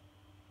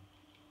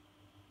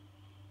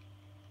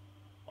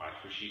 watch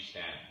where she's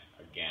standing.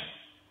 Again,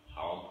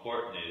 how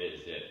important it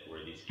is that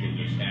where these kids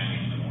are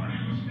standing in the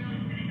mornings.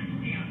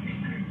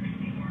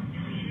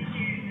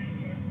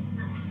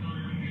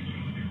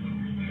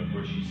 Look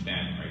where she's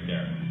standing, right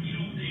there. You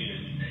know,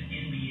 David, that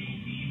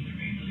NBA teams or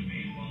Major League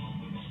Baseball and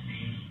football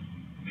teams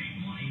make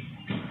money.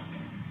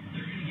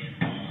 They're going to get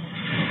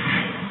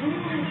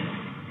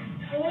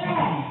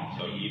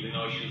So even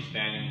though she's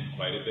standing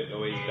quite a bit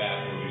ways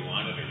back where we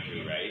wanted her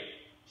to, right?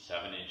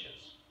 7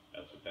 inches.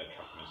 That's what that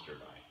truck missed her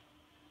by.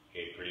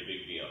 Okay, pretty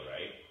big deal,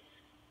 right?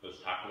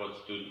 Let's talk about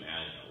student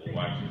management. We'll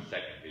watch the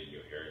second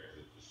video here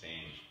because it's the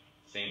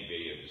same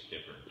video, just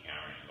different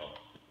camera angle.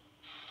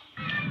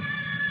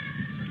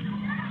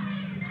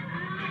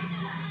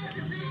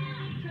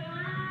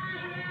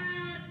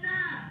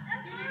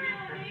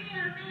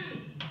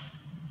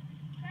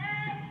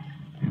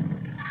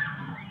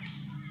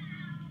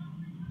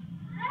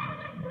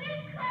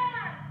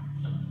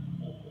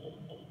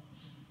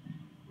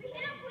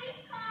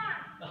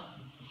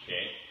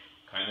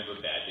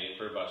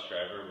 Bus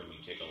driver, when you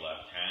take a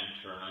left-hand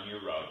turn on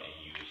your route and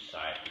you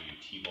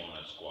T-bone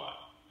a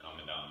squad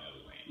coming down the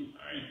other lane,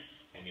 all right?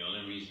 And the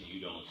only reason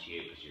you don't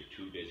see it is because you're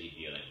too busy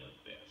dealing with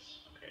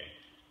this, okay?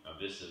 Now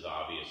this is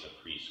obvious a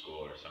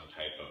preschool or some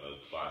type of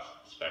a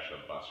special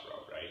bus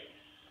route, right?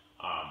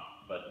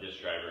 But this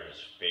driver has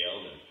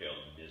failed and failed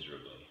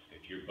miserably.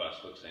 If your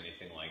bus looks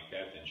anything like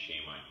that, then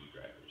shame on you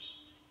drivers.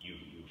 You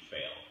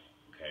failed,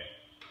 okay?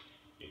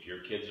 If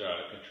your kids are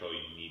out of control,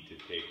 you need to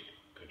take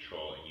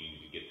control and you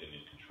need to get them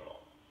in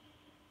control.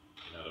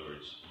 In other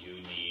words, you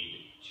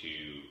need to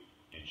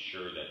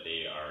ensure that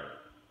they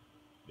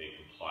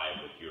comply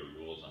with your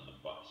rules on the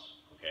bus,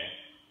 okay?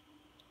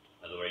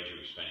 Otherwise,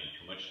 you're spending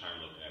too much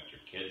time looking at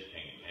your kids,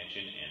 paying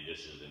attention, and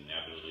this is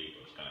inevitably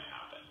what's going to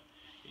happen,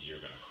 is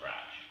you're going to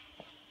crash.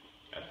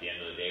 At the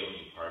end of the day, when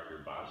you park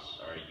your bus,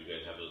 all right, you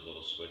guys have those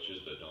little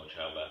switches, the No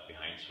Child Left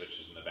Behind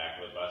switches in the back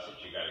of the bus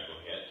that you got to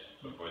go hit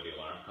before the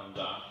alarm comes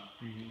off.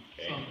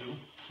 Okay? Some do.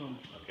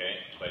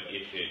 Okay, but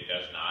if it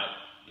does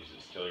not, is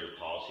it still your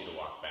policy to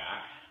walk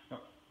back?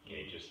 Yep.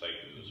 Okay, just like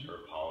it was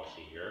her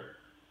policy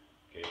here.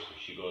 Okay, so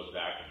she goes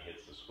back and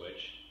hits the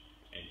switch,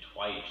 and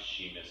twice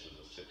she misses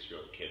a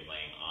 6-year-old kid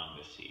laying on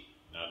the seat.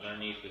 Not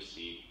underneath the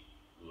seat,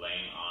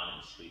 laying on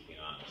and sleeping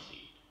on the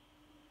seat.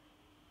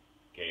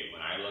 Okay,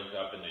 when I looked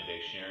up in the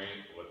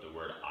dictionary what the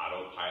word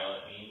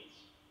autopilot means,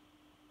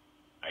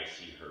 I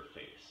see her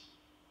face.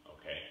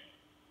 Okay?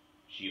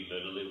 She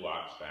literally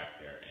walks back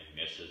there and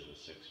misses the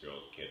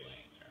 6-year-old kid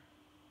laying there.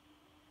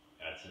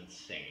 That's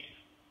insane.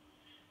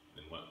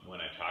 And when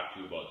I talk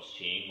to you about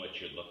seeing what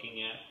you're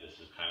looking at, this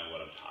is kind of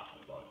what I'm talking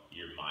about.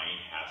 Your mind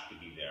has to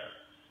be there.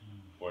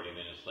 40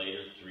 minutes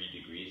later, 3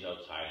 degrees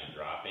outside and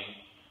dropping,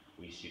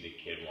 we see the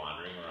kid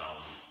wandering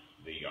around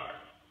the yard.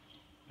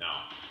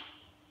 Now,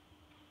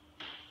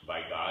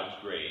 by God's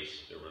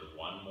grace, there was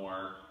one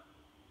more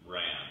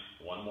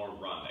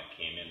run that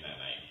came in that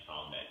night and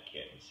found that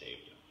kid and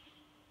saved him.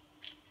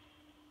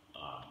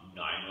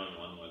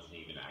 911 wasn't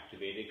even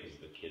activated because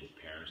the kid's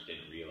parents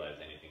didn't realize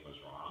anything was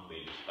wrong.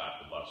 They just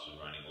thought the bus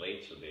was running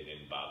late, so they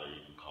didn't bother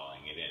even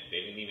calling it in.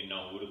 They didn't even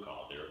know who to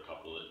call. There were a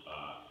couple of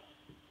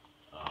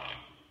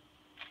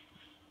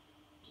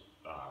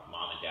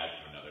mom and dad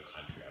from another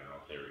country. I don't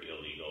know if they were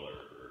illegal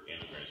or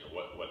immigrants or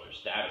what their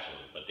status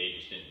was, but they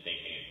just didn't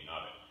think anything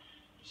of it.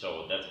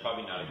 So that's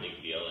probably not a big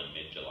deal in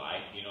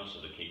mid-July, you know,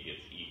 so the kid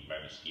gets eaten by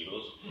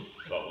mosquitoes.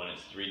 But when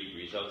it's 3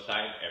 degrees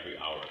outside, every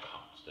hour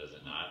counts, does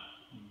it not?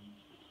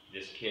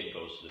 This kid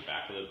goes to the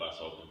back of the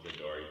bus, opens the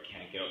door. He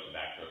can't get out the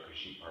back door because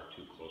she parked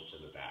too close to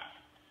the back.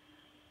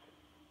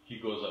 He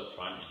goes up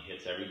front and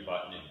hits every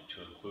button, and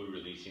to include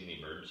releasing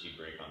the emergency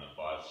brake on the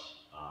bus,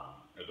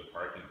 or the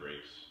parking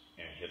brakes,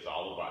 and hits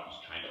all the buttons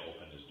trying to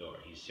open his door.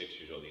 He's 6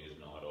 years old. He doesn't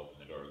know how to open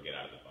the door and get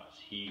out of the bus.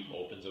 He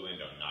opens a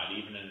window, not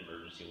even an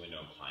emergency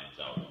window, and climbs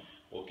out.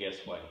 Well,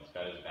 guess what? He's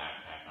got his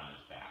backpack on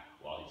his back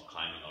while he's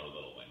climbing out a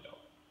little window,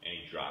 and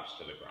he drops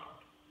to the ground.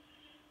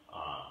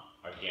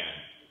 Again,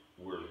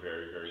 we're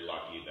very, very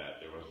lucky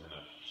that there wasn't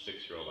a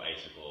 6-year-old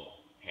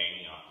icicle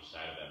hanging off the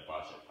side of that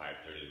bus at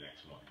 5:30 the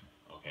next morning,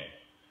 okay?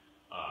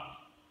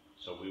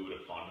 So we would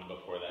have found him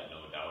before that,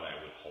 no doubt, I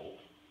would hope.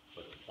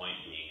 But the point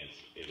being is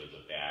it was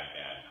a bad,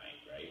 bad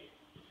night, right?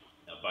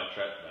 Now, the bus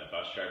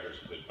driver is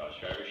a good bus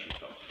driver. She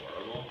felt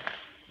horrible.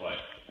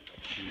 But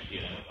she was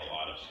dealing with a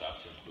lot of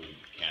stuff to include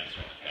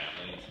cancer and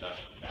family and stuff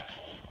back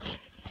home.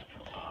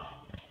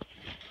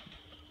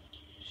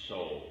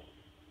 So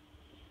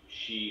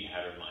she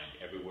had her mind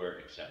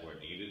everywhere except where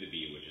it needed to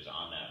be, which is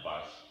on that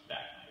bus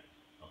that night,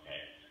 okay?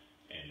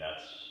 And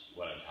that's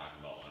what I'm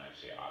talking about when I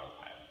say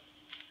autopilot.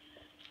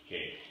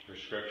 Okay,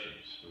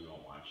 prescriptions, we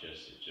won't watch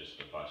this, it's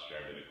just the bus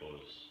driver that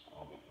goes,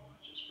 oh, we can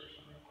watch this first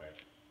one real quick.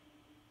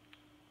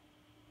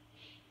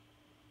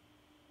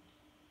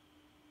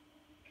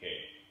 Okay,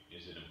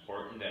 is it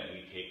important that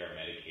we take our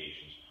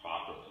medications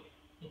properly?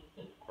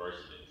 Of course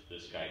it is,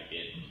 this guy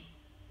didn't.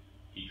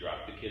 He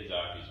dropped the kids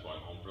off, he's going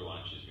home for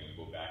lunch, he's gonna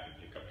go back and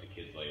pick up the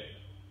kids later.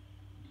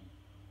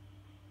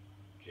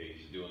 Okay,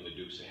 he's doing the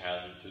Dukes of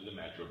Hazzard through the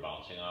metro,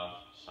 bouncing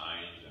off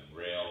signs and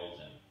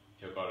rails, and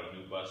took out a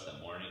new bus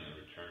that morning and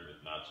returned with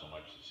not so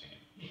much the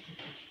same.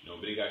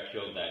 Nobody got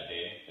killed that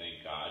day,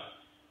 thank God,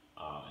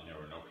 and there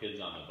were no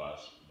kids on the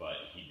bus,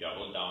 but he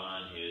doubled down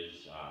on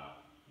his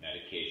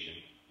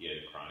medication. He had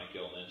a chronic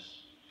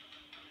illness,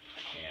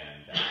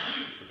 and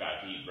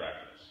forgot to eat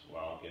breakfast.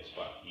 Well, guess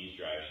what? He's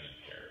driving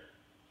impaired.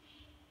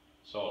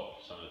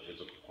 So, some of the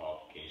physical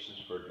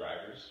qualifications for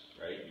drivers,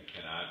 right? You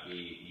cannot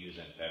be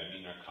using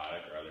amphetamine,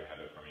 narcotic, or other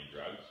habit-forming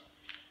drugs.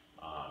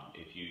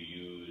 If you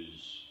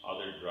use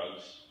other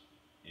drugs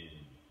in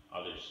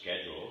other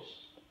schedules,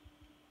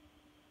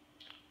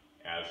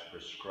 as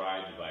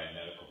prescribed by a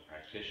medical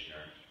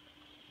practitioner,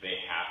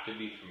 they have to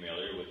be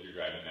familiar with your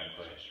driving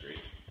medical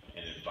history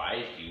and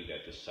advise you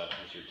that the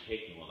substance you're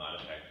taking will not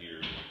affect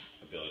your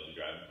ability to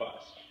drive a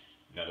bus.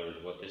 In other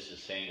words, what this is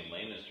saying in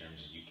layman's terms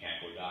is you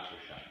can't go doctor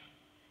shopping.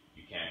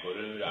 You can't go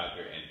to a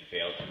doctor and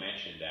fail to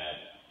mention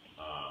that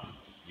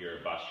you're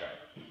a bus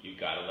driver. You've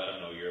got to let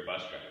them know you're a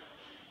bus driver.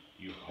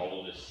 You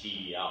hold a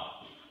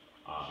CDL.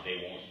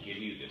 They won't give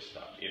you this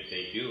stuff. If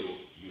they do,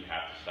 you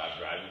have to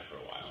stop driving for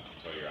a while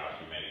until you're off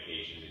your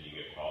medications and you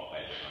get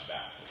qualified to come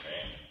back,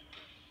 okay?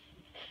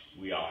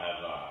 We all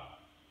have,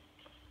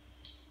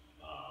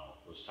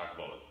 let's talk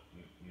about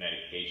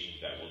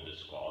medications that will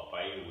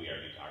disqualify you. We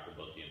already talked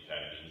about the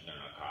amphetamines and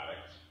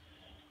narcotics.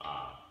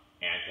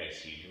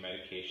 Anti-seizure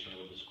medication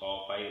will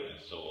disqualify you, and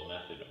so will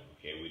methadone,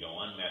 okay? We don't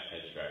want meth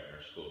heads driving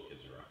our school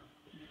kids around,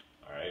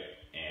 all right?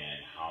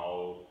 And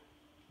how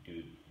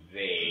do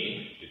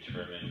they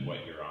determine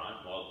what you're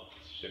on? Well,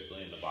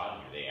 simply in the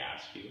bottom here, they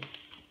ask you,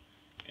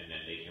 and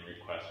then they can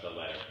request a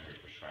letter from your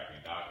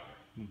prescribing doctor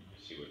to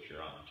see what you're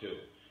on too.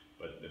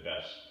 But the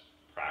best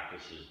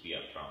practice is be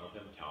upfront with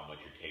them, tell them what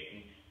you're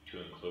taking,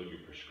 to include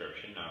your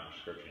prescription,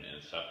 non-prescription,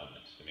 and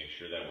supplements, to make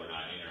sure that we're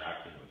not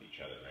interacting with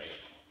each other, right?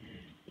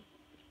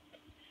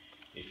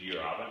 If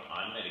you're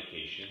on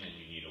medication and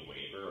you need a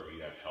waiver, or you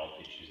have health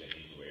issues that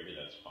need a waiver,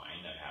 that's fine,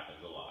 that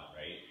happens a lot,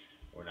 right?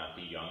 We're not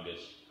the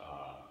youngest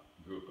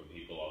group of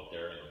people out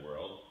there in the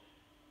world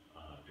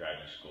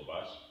driving school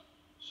bus,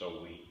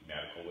 so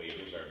medical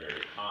waivers are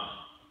very common.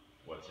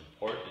 What's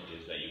important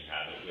is that you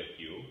have it with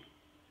you,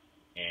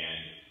 and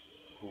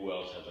who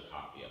else has a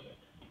copy of it?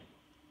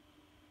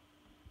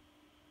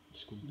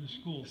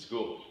 The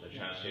school, the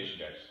transportation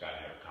director's got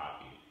to have a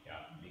copy,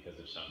 yeah, because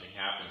if something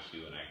happens to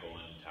you and I go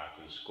in and talk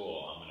to the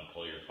school, I'm going to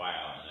pull your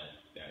file, and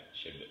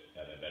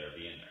that better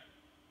be in there.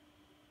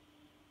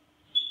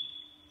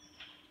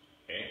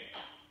 Okay?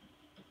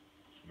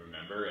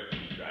 Remember, if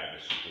you drive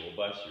a school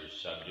bus, you're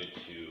subject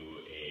to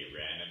a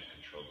random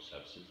controlled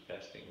substance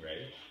testing,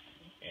 right?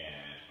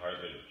 And part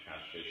of the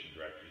transportation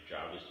director's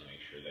job is to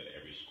make sure that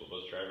every school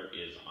bus driver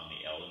is on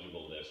the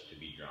eligible list to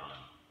be drawn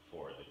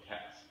for the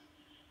test.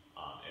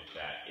 If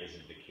that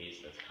isn't the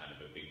case, that's kind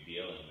of a big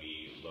deal, and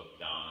we look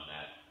down on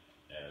that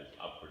as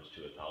upwards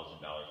to $1,000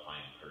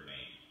 fine per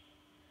name.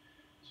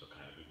 So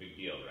kind of a big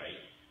deal,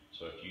 right?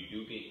 So if you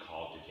do get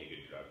called to take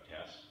a drug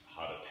test,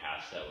 how to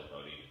pass that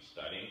without even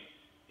studying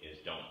is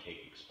don't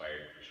take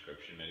expired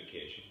prescription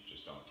medication,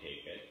 just don't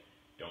take it.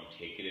 Don't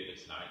take it if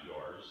it's not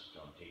yours.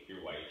 Don't take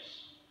your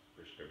wife's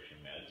prescription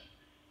meds.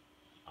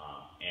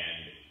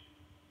 And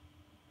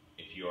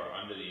if you are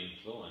under the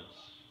influence,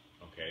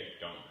 okay,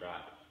 don't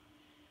drive.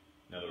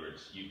 In other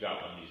words, you've got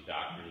one of these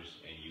doctors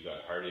and you've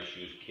got heart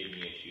issues, kidney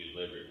issues,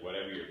 liver,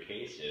 whatever your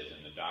case is,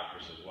 and the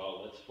doctor says,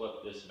 well, let's flip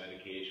this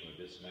medication with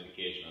this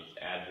medication, let's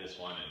add this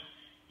one, and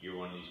you're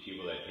one of these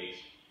people that takes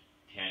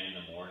 10 in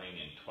the morning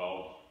and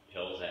 12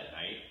 pills at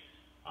night,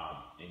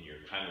 and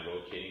you're kind of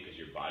rotating because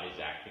your body's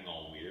acting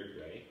all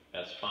weird, right?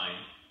 That's fine,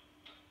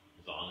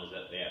 as long as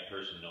that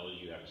person knows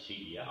you have a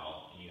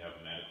CDL and you have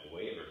a medical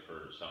waiver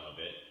for some of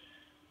it.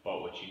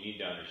 But what you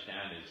need to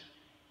understand is,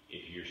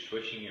 if you're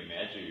switching your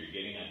meds or you're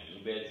getting on new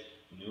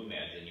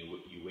meds, and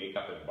you wake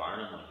up in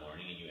Barnum one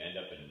morning and you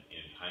end up in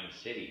Pine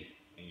City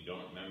and you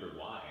don't remember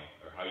why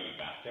or how you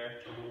got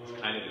there, it's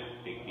kind of a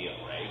big deal,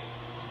 right?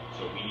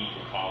 So we need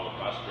to call the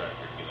bus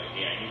director and be like,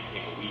 hey, I need to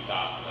take a week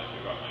off and let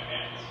me run my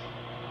meds.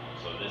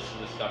 So this is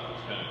the stuff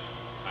that's going to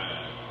kind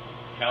of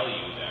tell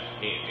you that,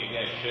 hey,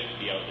 maybe I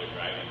shouldn't be out there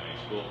driving my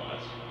school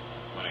bus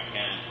when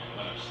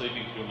I'm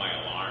sleeping through my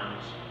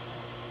alarms,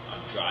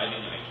 I'm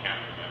driving and I can't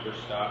remember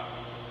stuff.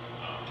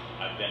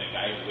 I've been a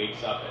guy who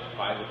wakes up at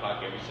 5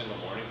 o'clock every single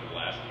morning for the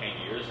last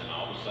 10 years, and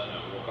all of a sudden I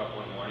woke up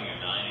one morning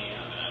at 9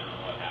 a.m. and I don't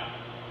know what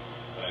happened.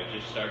 But I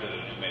just started a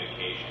new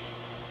medication.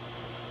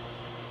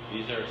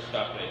 These are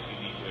stuff that you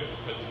need to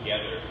put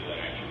together if you're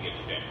like, I need to get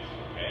fixed,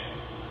 okay?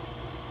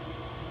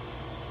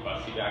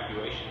 Bus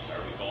evacuations,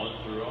 are we going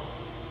through them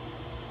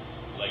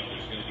like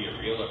there's going to be a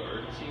real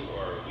emergency,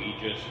 or are we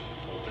just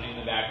opening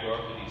the back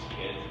door for these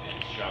kids and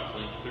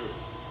shuffling through?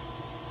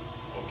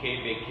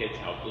 Okay, big kids,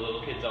 help the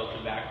little kids out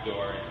the back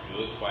door and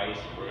do it twice,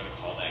 and we're going to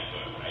call that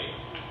good, right?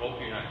 I hope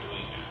you're not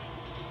doing that.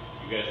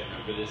 You guys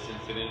remember this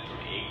incident from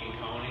Aiken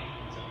County?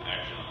 It's an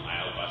actual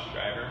Iowa bus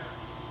driver.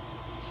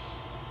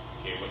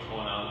 Okay, what's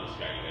going on with this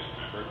guy? You guys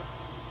remember?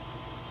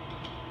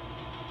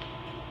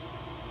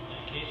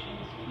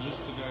 Medications? Is this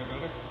the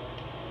diabetic?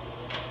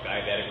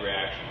 Diabetic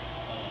reaction.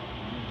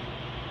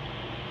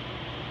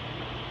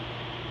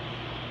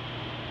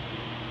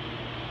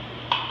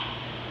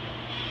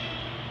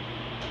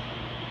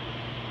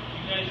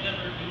 You guys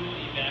ever do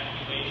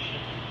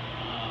evacuation,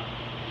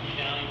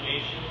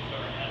 evaluations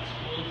or at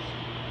schools?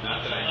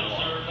 Not that I know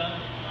of. Observe them?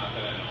 Not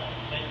that I know of.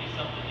 Might be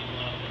something you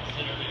want to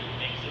consider to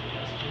make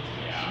suggestions to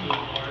the Yeah. school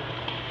board.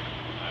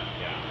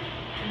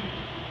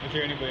 Yeah. Is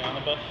there anybody on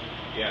the bus?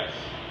 Yes.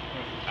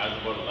 Has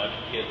about 11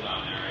 kids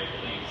on there, I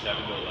believe, 7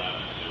 to 11.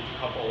 There's a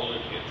couple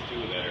older kids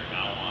too that are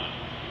now on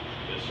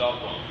the cell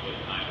phones with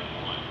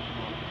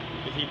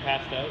 911. Is he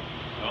passed out?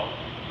 No,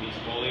 he's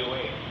fully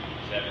awake.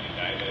 He's having a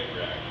diabetic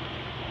reaction.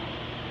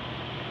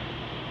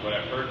 What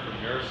I've heard from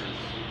nurses,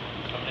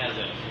 when someone has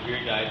a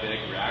severe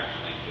diabetic reaction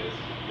like this,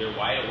 they're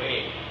wide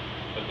awake,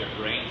 but their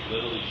brains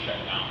literally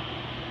shut down.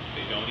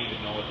 They don't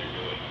even know what they're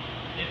doing.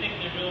 They think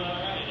they're doing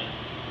all right, huh?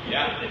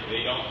 Yeah,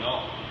 they don't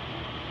know.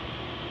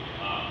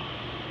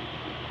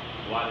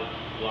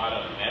 A lot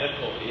of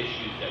medical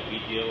issues that we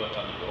deal with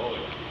on the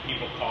road.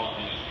 People call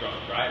them in as drunk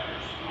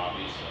drivers,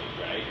 obviously,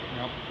 right?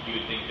 No. You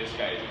would think this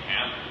guy is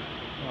hammered.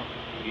 No.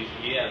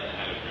 He hasn't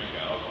had a drink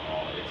of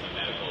alcohol. It's a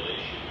medical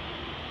issue.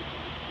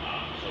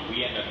 So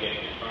we end up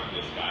getting in front of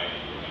this guy, and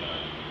we're going to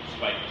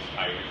spike his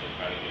tires and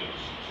try to get him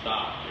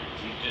stopped.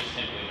 He's just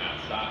simply not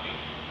stopping.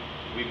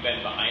 We've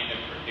been behind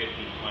him for 15,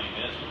 20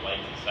 minutes with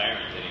lights and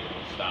sirens, and he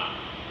won't stop.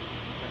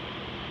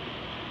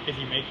 Is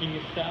he making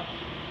his stops?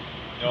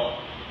 No,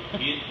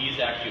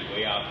 he's actually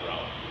way off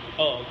route.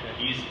 Oh, okay.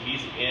 He's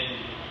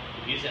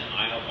an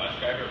Iowa bus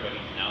driver, but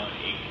he's now in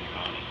Aiken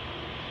County.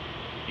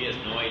 He has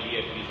no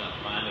idea if he's on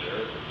planet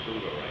Earth or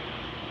Pluto right now.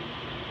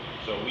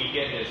 So we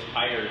get his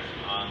tires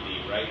on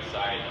the right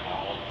side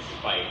all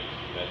spiked.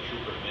 The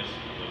trooper missed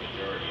the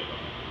majority of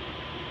them.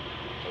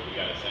 So we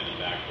got to send him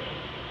back to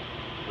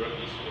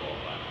rookie school.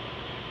 But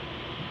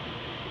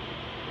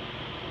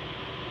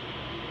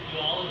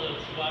Do all of the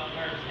squad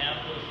cars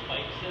have those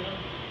spikes in them?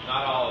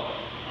 not all of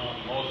them.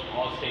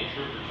 All state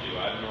troopers do.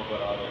 I don't know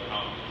about other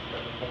counties,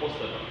 but most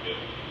of them do.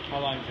 How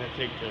long does that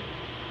take to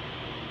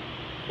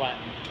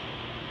flatten?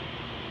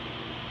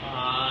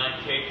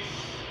 It takes,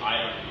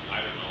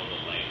 I don't know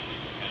the length. It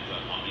depends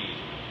on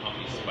how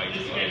many spikes.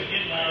 This you guy's get.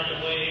 getting out of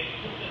the way.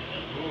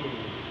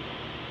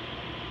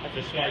 That's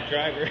a smart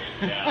driver.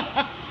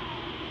 Yeah.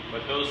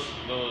 But those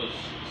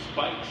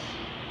spikes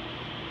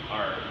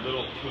are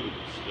little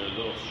tubes. They're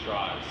little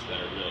straws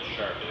that are real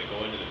sharp. They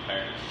go into the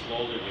tire and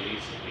slowly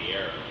releases the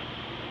air,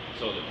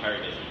 so the tire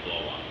doesn't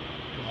blow up.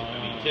 I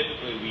mean,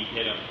 typically we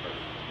hit them for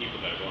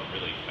people that are going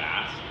really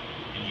fast,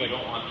 and you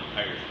don't want the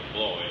tires to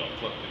blow. It'll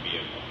flip the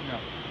vehicle. No.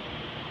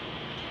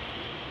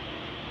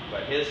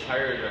 But his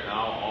tires are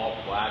now all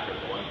flat or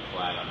going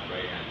flat on the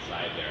right-hand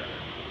side there.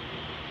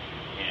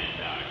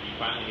 And he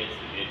finally hits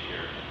the ditch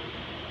here,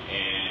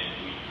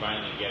 and we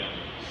finally get him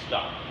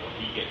stuck. Well,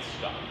 he gets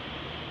stuck.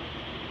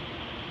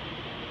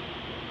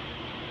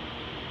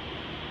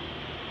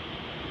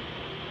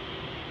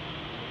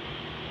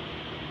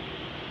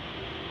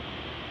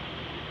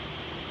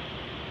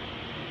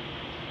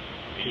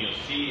 And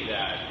you'll see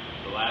that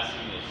the last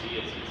thing you'll see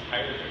is his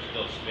tires are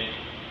still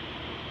spinning.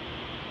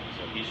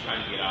 So he's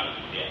trying to get out of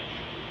the ditch.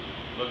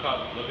 Look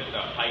at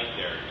the height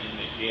there in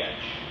the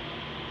ditch.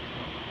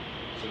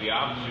 So the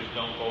officers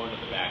don't go into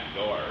the back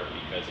door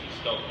because he's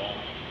still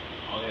going.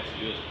 All they have to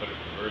do is put a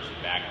reverse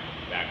back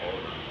over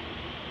him.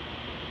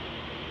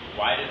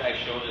 Why did I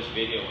show this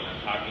video when I'm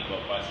talking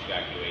about bus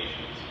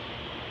evacuations?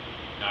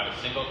 Not a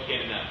single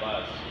kid in that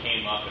bus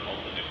came up and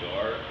opened the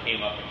door,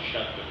 came up and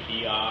shut the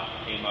key off,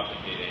 came up and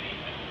did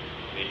anything.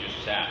 They just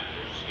sat.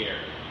 They're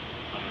scared.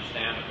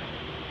 Understandable.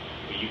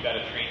 But you got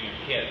to train your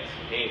kids.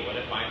 Hey, what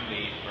if I'm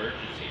the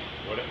emergency?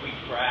 What if we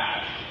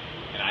crash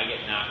and I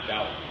get knocked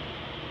out?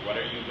 What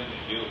are you going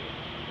to do?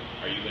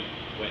 Are you going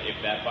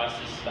if that bus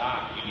is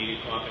stopped, you need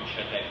to come up and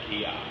shut that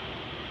key off.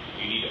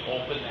 You need to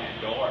open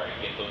that door and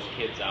get those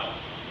kids out.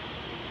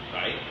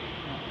 Right?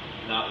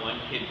 Not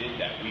one kid did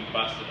that. We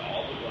busted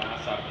all the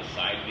glass out of the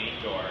side main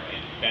door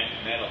and bent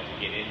metal to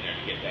get in there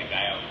to get that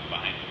guy out from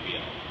behind the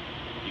wheel.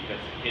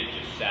 Because the kid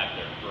just sat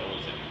there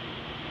frozen.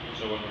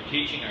 So when we're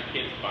teaching our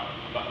kids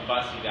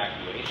bus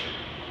evacuation,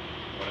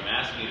 what I'm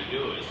asking you to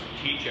do is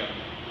teach them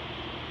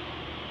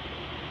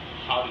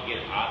how to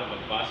get out of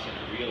a bus in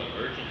a real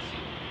emergency.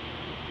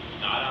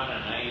 Not on a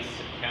nice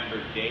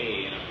September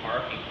day in a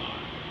parking lot,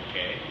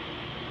 okay?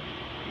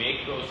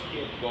 Make those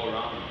kids go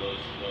around those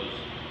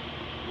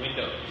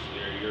windows.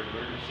 They're your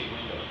emergency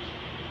windows.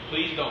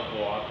 Please don't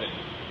go up and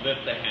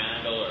lift the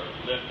handle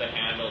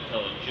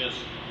till it just,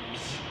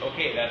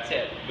 okay, that's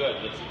it,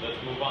 good,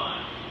 let's move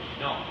on.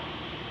 No.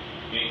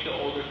 Make the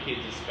older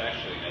kids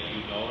especially that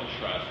you know and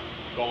trust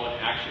go and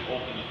actually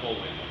open the full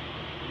window.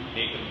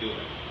 Make them do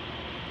it.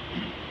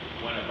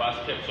 When a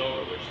bus tips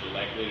over, which they're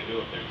likely to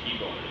do if they're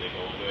T-boned or they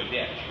go into a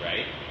ditch,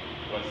 right?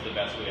 What's the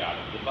best way out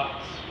of the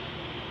bus?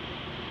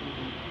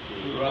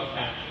 Through the rough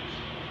patches.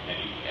 Have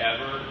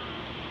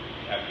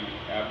you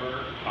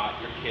ever taught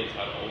your kids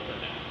how to open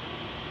that?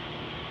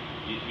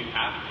 You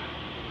have to.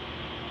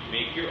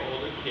 Make your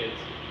older kids,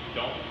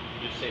 don't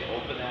just say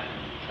open that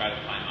and try to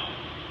climb out.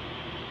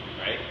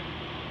 Right?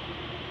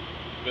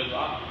 Good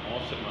luck.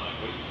 Most of them are like,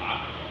 what are you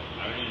talking about?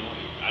 I don't even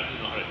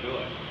know how to do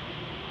it.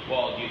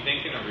 Well, do you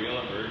think in a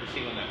real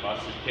emergency when that bus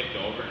is tipped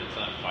over and it's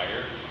on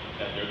fire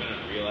that they're going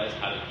to realize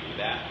how to do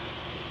that?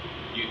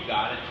 You've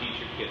got to teach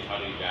your kids how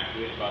to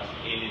evacuate a bus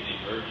in an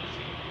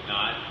emergency,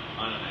 not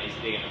on a nice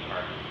day in the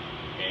park.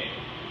 Okay?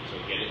 So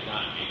get it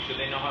done. Make sure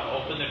they know how to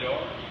open the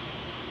door.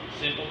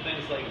 Simple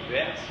things like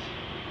this.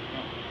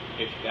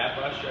 If that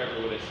bus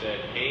driver would have said,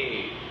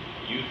 hey,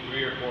 you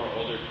 3 or 4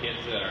 older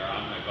kids that are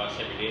on my bus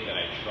every day that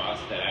I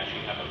trust, that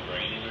actually have a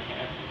brain in their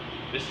head,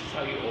 this is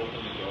how you open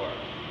the door.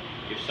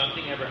 If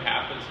something ever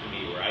happens to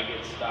me where I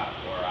get stuck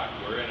or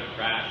we're in a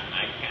crash and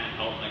I can't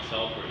help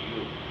myself or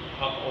you,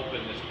 help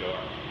open this door.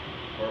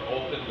 Or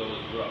open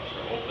those roofs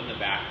or open the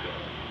back door.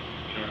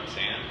 You know what I'm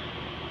saying?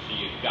 So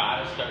you've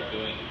got to start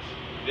doing this.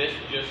 This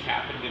just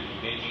happened in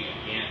Bemidji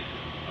again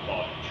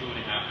about 2.5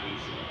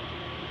 weeks ago.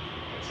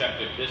 Except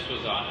if this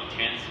was on a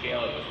 10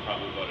 scale, it was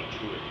probably about a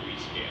 2 or 3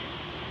 scale.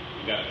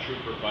 We got a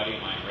trooper buddy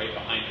of mine right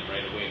behind him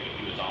right away, but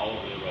he was all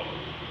over the road.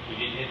 We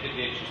didn't hit the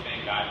ditches,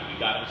 thank God.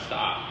 We got him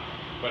stopped.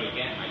 But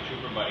again, my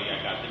trooper buddy, I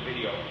got the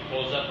video,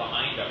 pulls up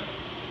behind him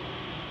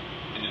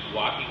and is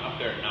walking up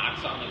there,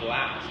 knocks on the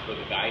glass for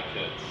the guy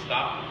to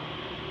stop.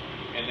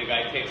 And the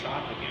guy takes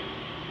off again.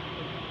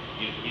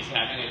 He's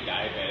having a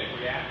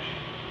diabetic reaction.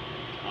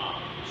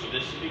 So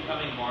this is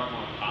becoming more and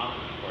more common,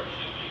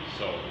 unfortunately.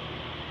 So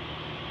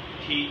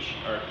teach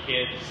our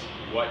kids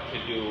what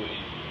to do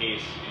in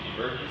case an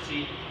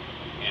emergency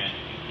and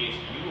in case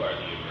you are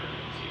the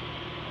emergency.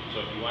 So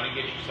if you want to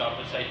get yourself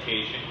a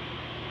citation,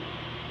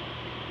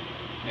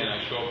 and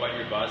I show up on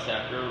your bus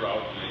after a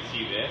route and I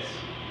see this,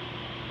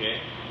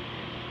 okay,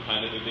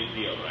 kind of a big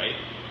deal, right?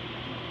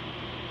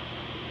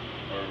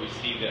 Or we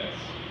see this,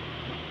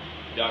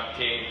 duct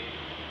tape,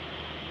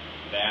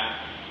 that,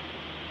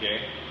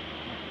 okay?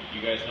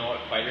 You guys know what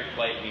fight or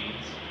flight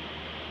means,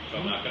 so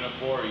I'm not going to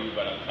bore you,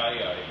 but I'll tell you,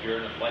 if you're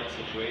in a flight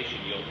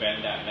situation, you'll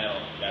bend that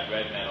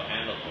red metal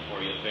handle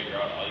before you'll figure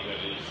out all you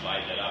got to do is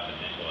slide that up and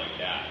then go like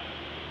that,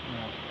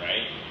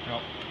 right?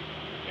 Yep.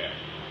 Okay.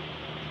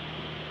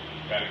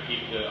 Got to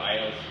keep the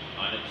iOS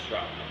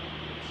uninstructed.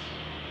 It's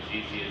as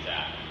easy as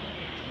that.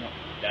 Yep.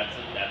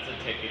 That's a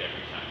ticket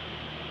every time.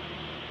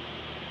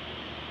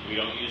 We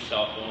don't use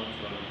cell phones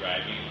when we're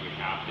driving. If we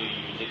have to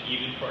use it,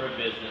 even for a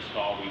business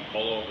call, we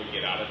pull over,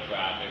 get out of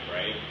traffic,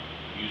 right?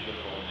 Use the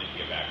phone and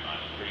get back on.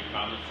 It's pretty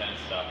common sense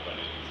stuff, but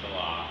it's the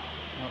law.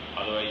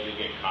 Yep. Otherwise, you'll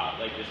get caught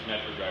like this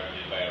Metro driver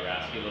did by a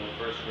rascal little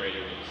first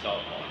grader with a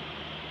cell phone,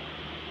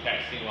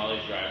 texting while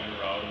he's driving the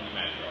road in the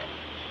Metro.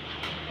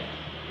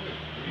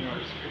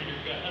 First grader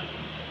gun.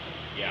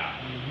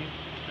 Yeah,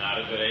 not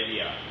a good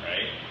idea,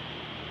 right?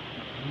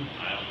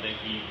 I don't think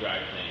he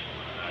drives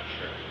anymore, I'm not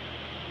sure.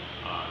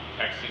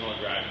 Texting while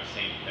driving,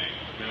 same thing.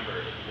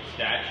 Remember, the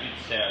statute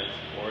says,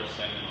 or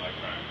send an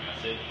electronic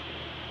message,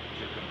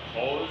 to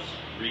compose,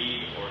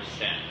 read, or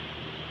send.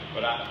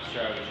 But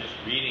officer, I was just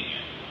reading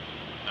it.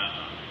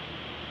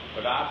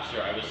 But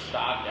officer, I was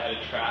stopped at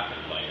a traffic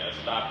light. I was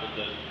stopped at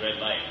the red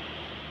light.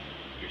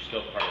 You're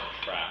still part of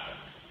traffic,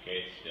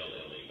 okay? It's still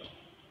illegal.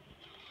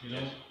 You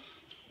know,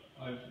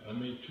 I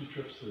made 2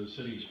 trips to the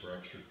cities for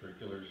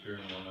extracurriculars here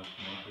in the last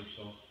month or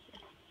so.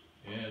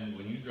 And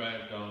when you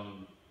drive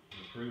down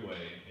the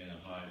freeway in a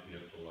high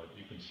vehicle, like,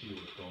 you can see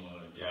what's going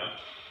on in front.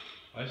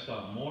 I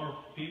saw more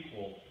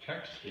people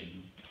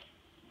texting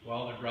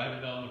while they're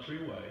driving down the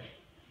freeway.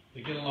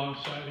 They get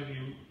alongside of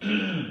you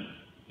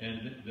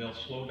and they'll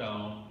slow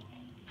down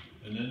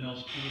and then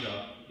they'll speed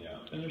up. Yeah.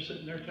 And they're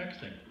sitting there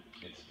texting.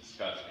 It's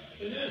disgusting.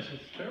 It is,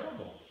 it's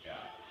terrible.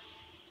 Yeah.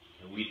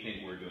 And we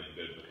think we're doing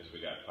good because we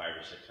got 5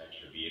 or 6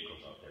 extra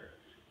vehicles out there.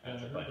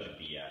 That's a bunch of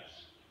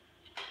BS.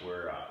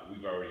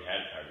 We've already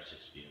had 5 or 6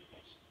 vehicles.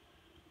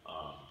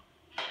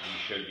 We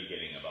should be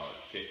getting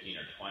about 15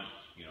 or 20.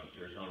 You know,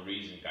 there's no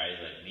reason guys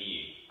like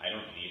me, I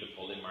don't need a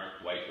fully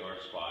marked white door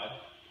squad.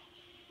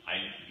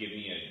 Give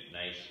me a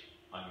nice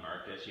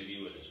unmarked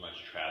SUV with as much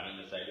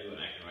traveling as I do, and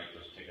I can write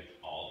those tickets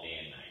all day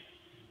and night.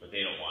 But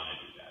they don't want to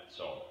do that,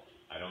 so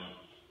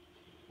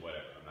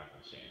whatever, I'm not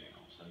going to say anything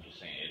else. I'm just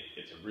saying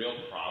it's a real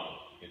problem.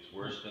 It's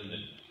worse than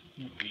the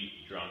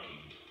beat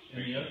drunking.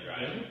 And the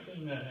other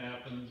thing that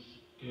happens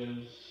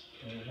is,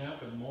 and it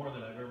happened more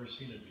than I've ever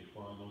seen it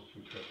before on those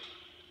 2 trips,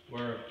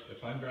 where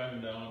if I'm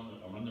driving down,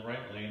 I'm in the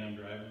right lane, I'm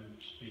driving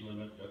speed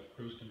limit, got the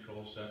cruise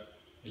control set,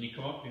 and you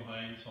come up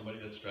behind somebody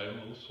that's driving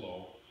a little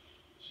slow,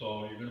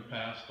 so you're gonna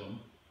pass them,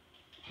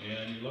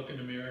 and you look in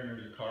the mirror and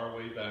there's a car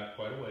way back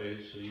quite a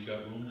ways, so you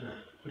got room to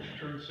put your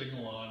turn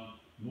signal on,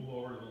 move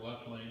over to the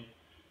left lane,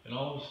 and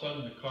all of a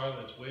sudden the car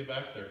that's way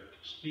back there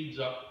speeds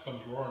up,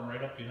 comes roaring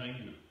right up behind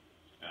you.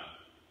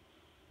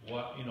 Yeah.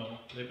 What, you know,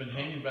 they've been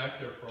hanging back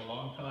there for a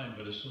long time,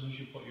 but as soon as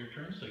you put your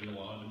turn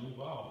signal on to move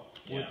out,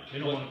 Yeah. they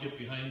don't wanna get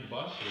behind the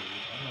bus, or,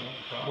 I don't know what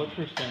the problem What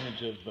is.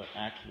 percentage of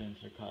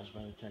accidents are caused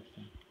by the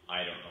texting?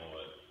 I don't know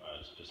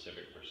a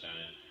specific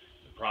percentage.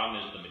 The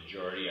problem is the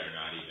majority are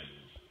not even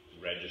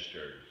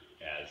registered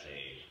as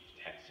a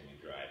texting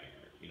and driving,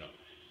 or, you know,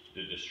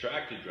 the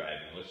distracted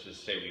driving, let's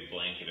just say we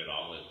blanket it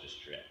all as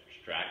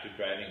distracted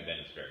driving, then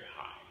it's very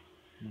high.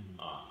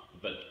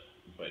 But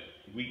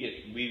we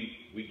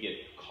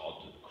get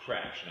called to the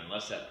crash, and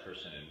unless that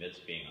person admits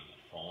being on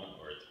the phone,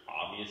 or it's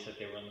obvious that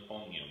they were on the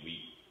phone, you know,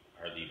 we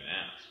hardly even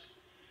ask.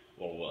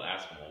 Well, we'll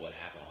ask them, well, what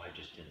happened? Oh, I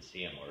just didn't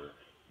see him, or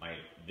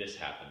this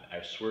happened.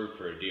 I swerved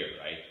for a deer,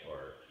 right?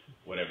 Or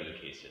whatever the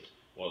case is.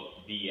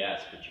 Well,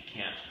 BS, but you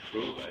can't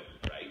prove it,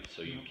 right?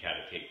 So you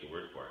gotta take the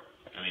word for it.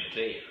 I mean, if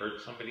they hurt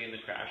somebody in the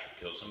crash or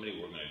kill somebody,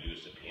 we're gonna do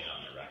subpoena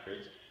on their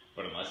records.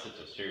 But unless it's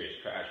a serious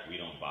crash, we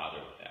don't bother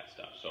with that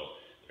stuff. So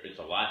it's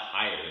a lot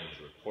higher than is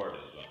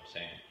reported, is what I'm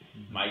saying.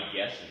 My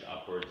guess is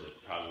upwards of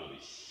probably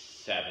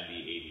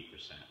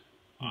 70–80%,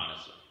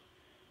 honestly.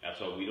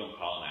 That's why we don't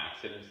call them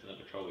accidents in the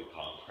patrol, we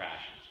call them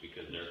crashes,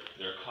 because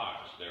they're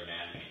caused, they're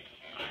man-made.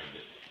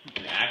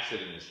 An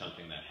accident is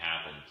something that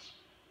happens,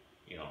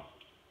 you know,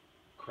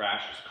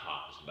 crash is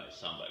caused by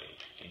somebody,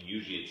 and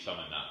usually it's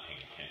someone not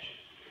paying attention.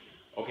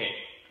 Okay,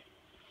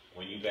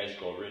 when you guys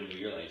go over and renew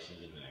your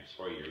license in the next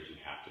 4 years, you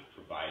have to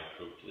provide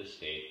proof to the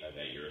state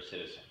that you're a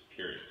citizen,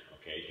 period.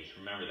 Okay, just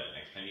remember that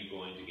next time you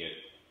go in to get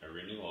a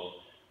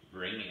renewal,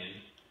 bring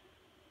in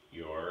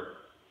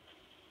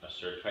a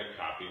certified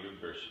copy of your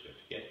birth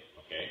certificate,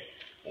 okay?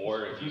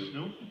 Or if you,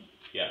 new?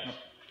 yes.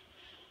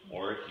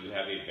 Or if you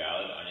have a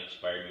valid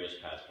unexpired U.S.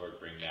 passport,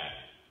 bring that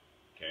in,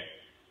 okay?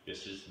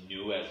 This is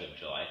new as of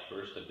July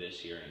 1st of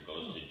this year, and it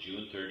goes to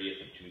June 30th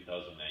of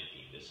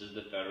 2019. This is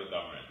the federal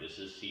government. This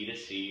is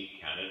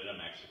C2C, Canada to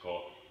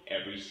Mexico,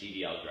 every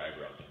CDL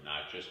driver out there,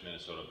 not just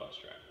Minnesota bus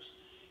drivers.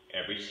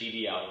 Every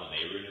CDL, when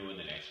they renew in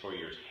the next 4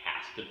 years,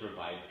 has to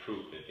provide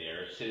proof that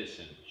they're a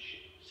citizen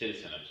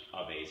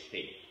of a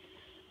state.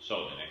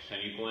 So the next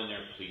time you go in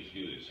there, please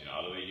do this. You know,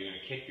 otherwise you're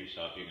going to kick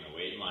yourself. You're going to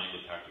wait in line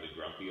to talk to the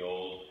grumpy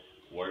old,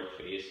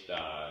 wart-faced,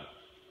 I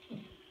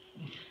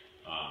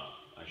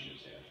shouldn't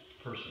say that.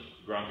 Person.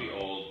 Grumpy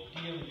old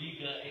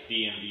DMV guy.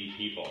 DMV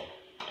people,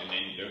 and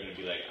then they're going to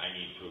be like, I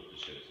need proof of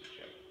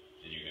citizenship.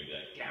 And you're going to be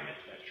like, damn it,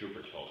 that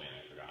trooper told me and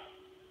I forgot.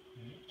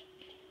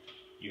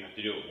 You have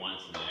to do it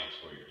once in the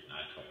next 4 years,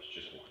 not twice,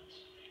 just once.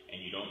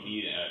 And you don't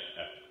need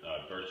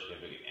a birth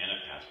certificate and a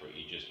passport,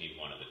 you just need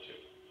one of the two.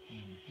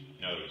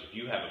 In other words, if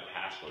you have a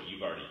passport, you've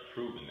already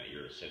proven that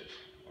you're a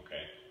citizen,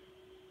 okay?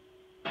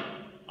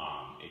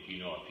 If you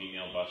know a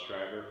female bus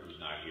driver who's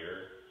not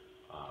here,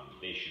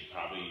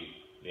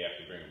 they have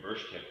to bring a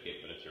birth certificate,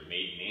 but if their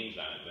maiden name's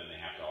on it, then they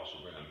have to also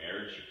bring a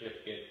marriage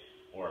certificate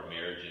or a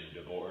marriage and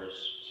divorce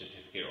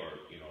certificate, or,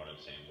 you know what I'm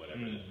saying,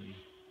 whatever.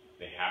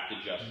 They have to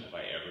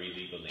justify every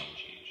legal name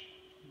change.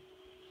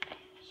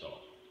 So,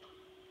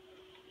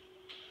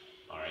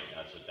 alright,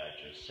 that's what that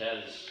just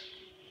says,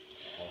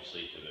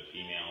 mostly to the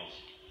females,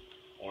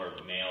 or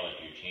male.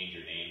 If you change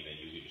your name, then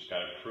you just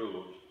gotta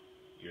prove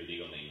your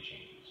legal name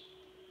changes.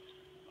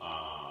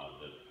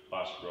 The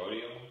bus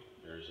rodeo,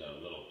 there's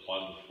a little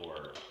plug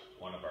for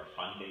one of our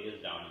fun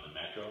days down in the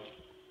metro.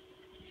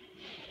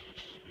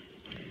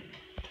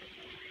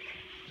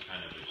 It's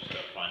kind of just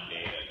a fun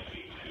day that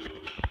we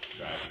do,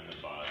 driving the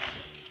bus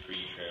and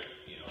pre-trip,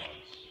 you know,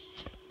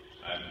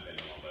 I haven't been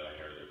to one, but I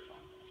heard they're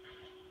fun.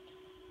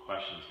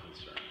 Questions,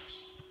 concerns?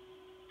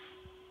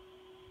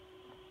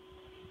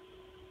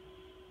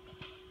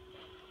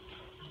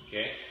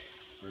 Okay,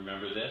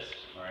 remember this,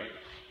 alright?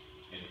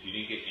 And if you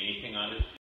didn't get anything on it,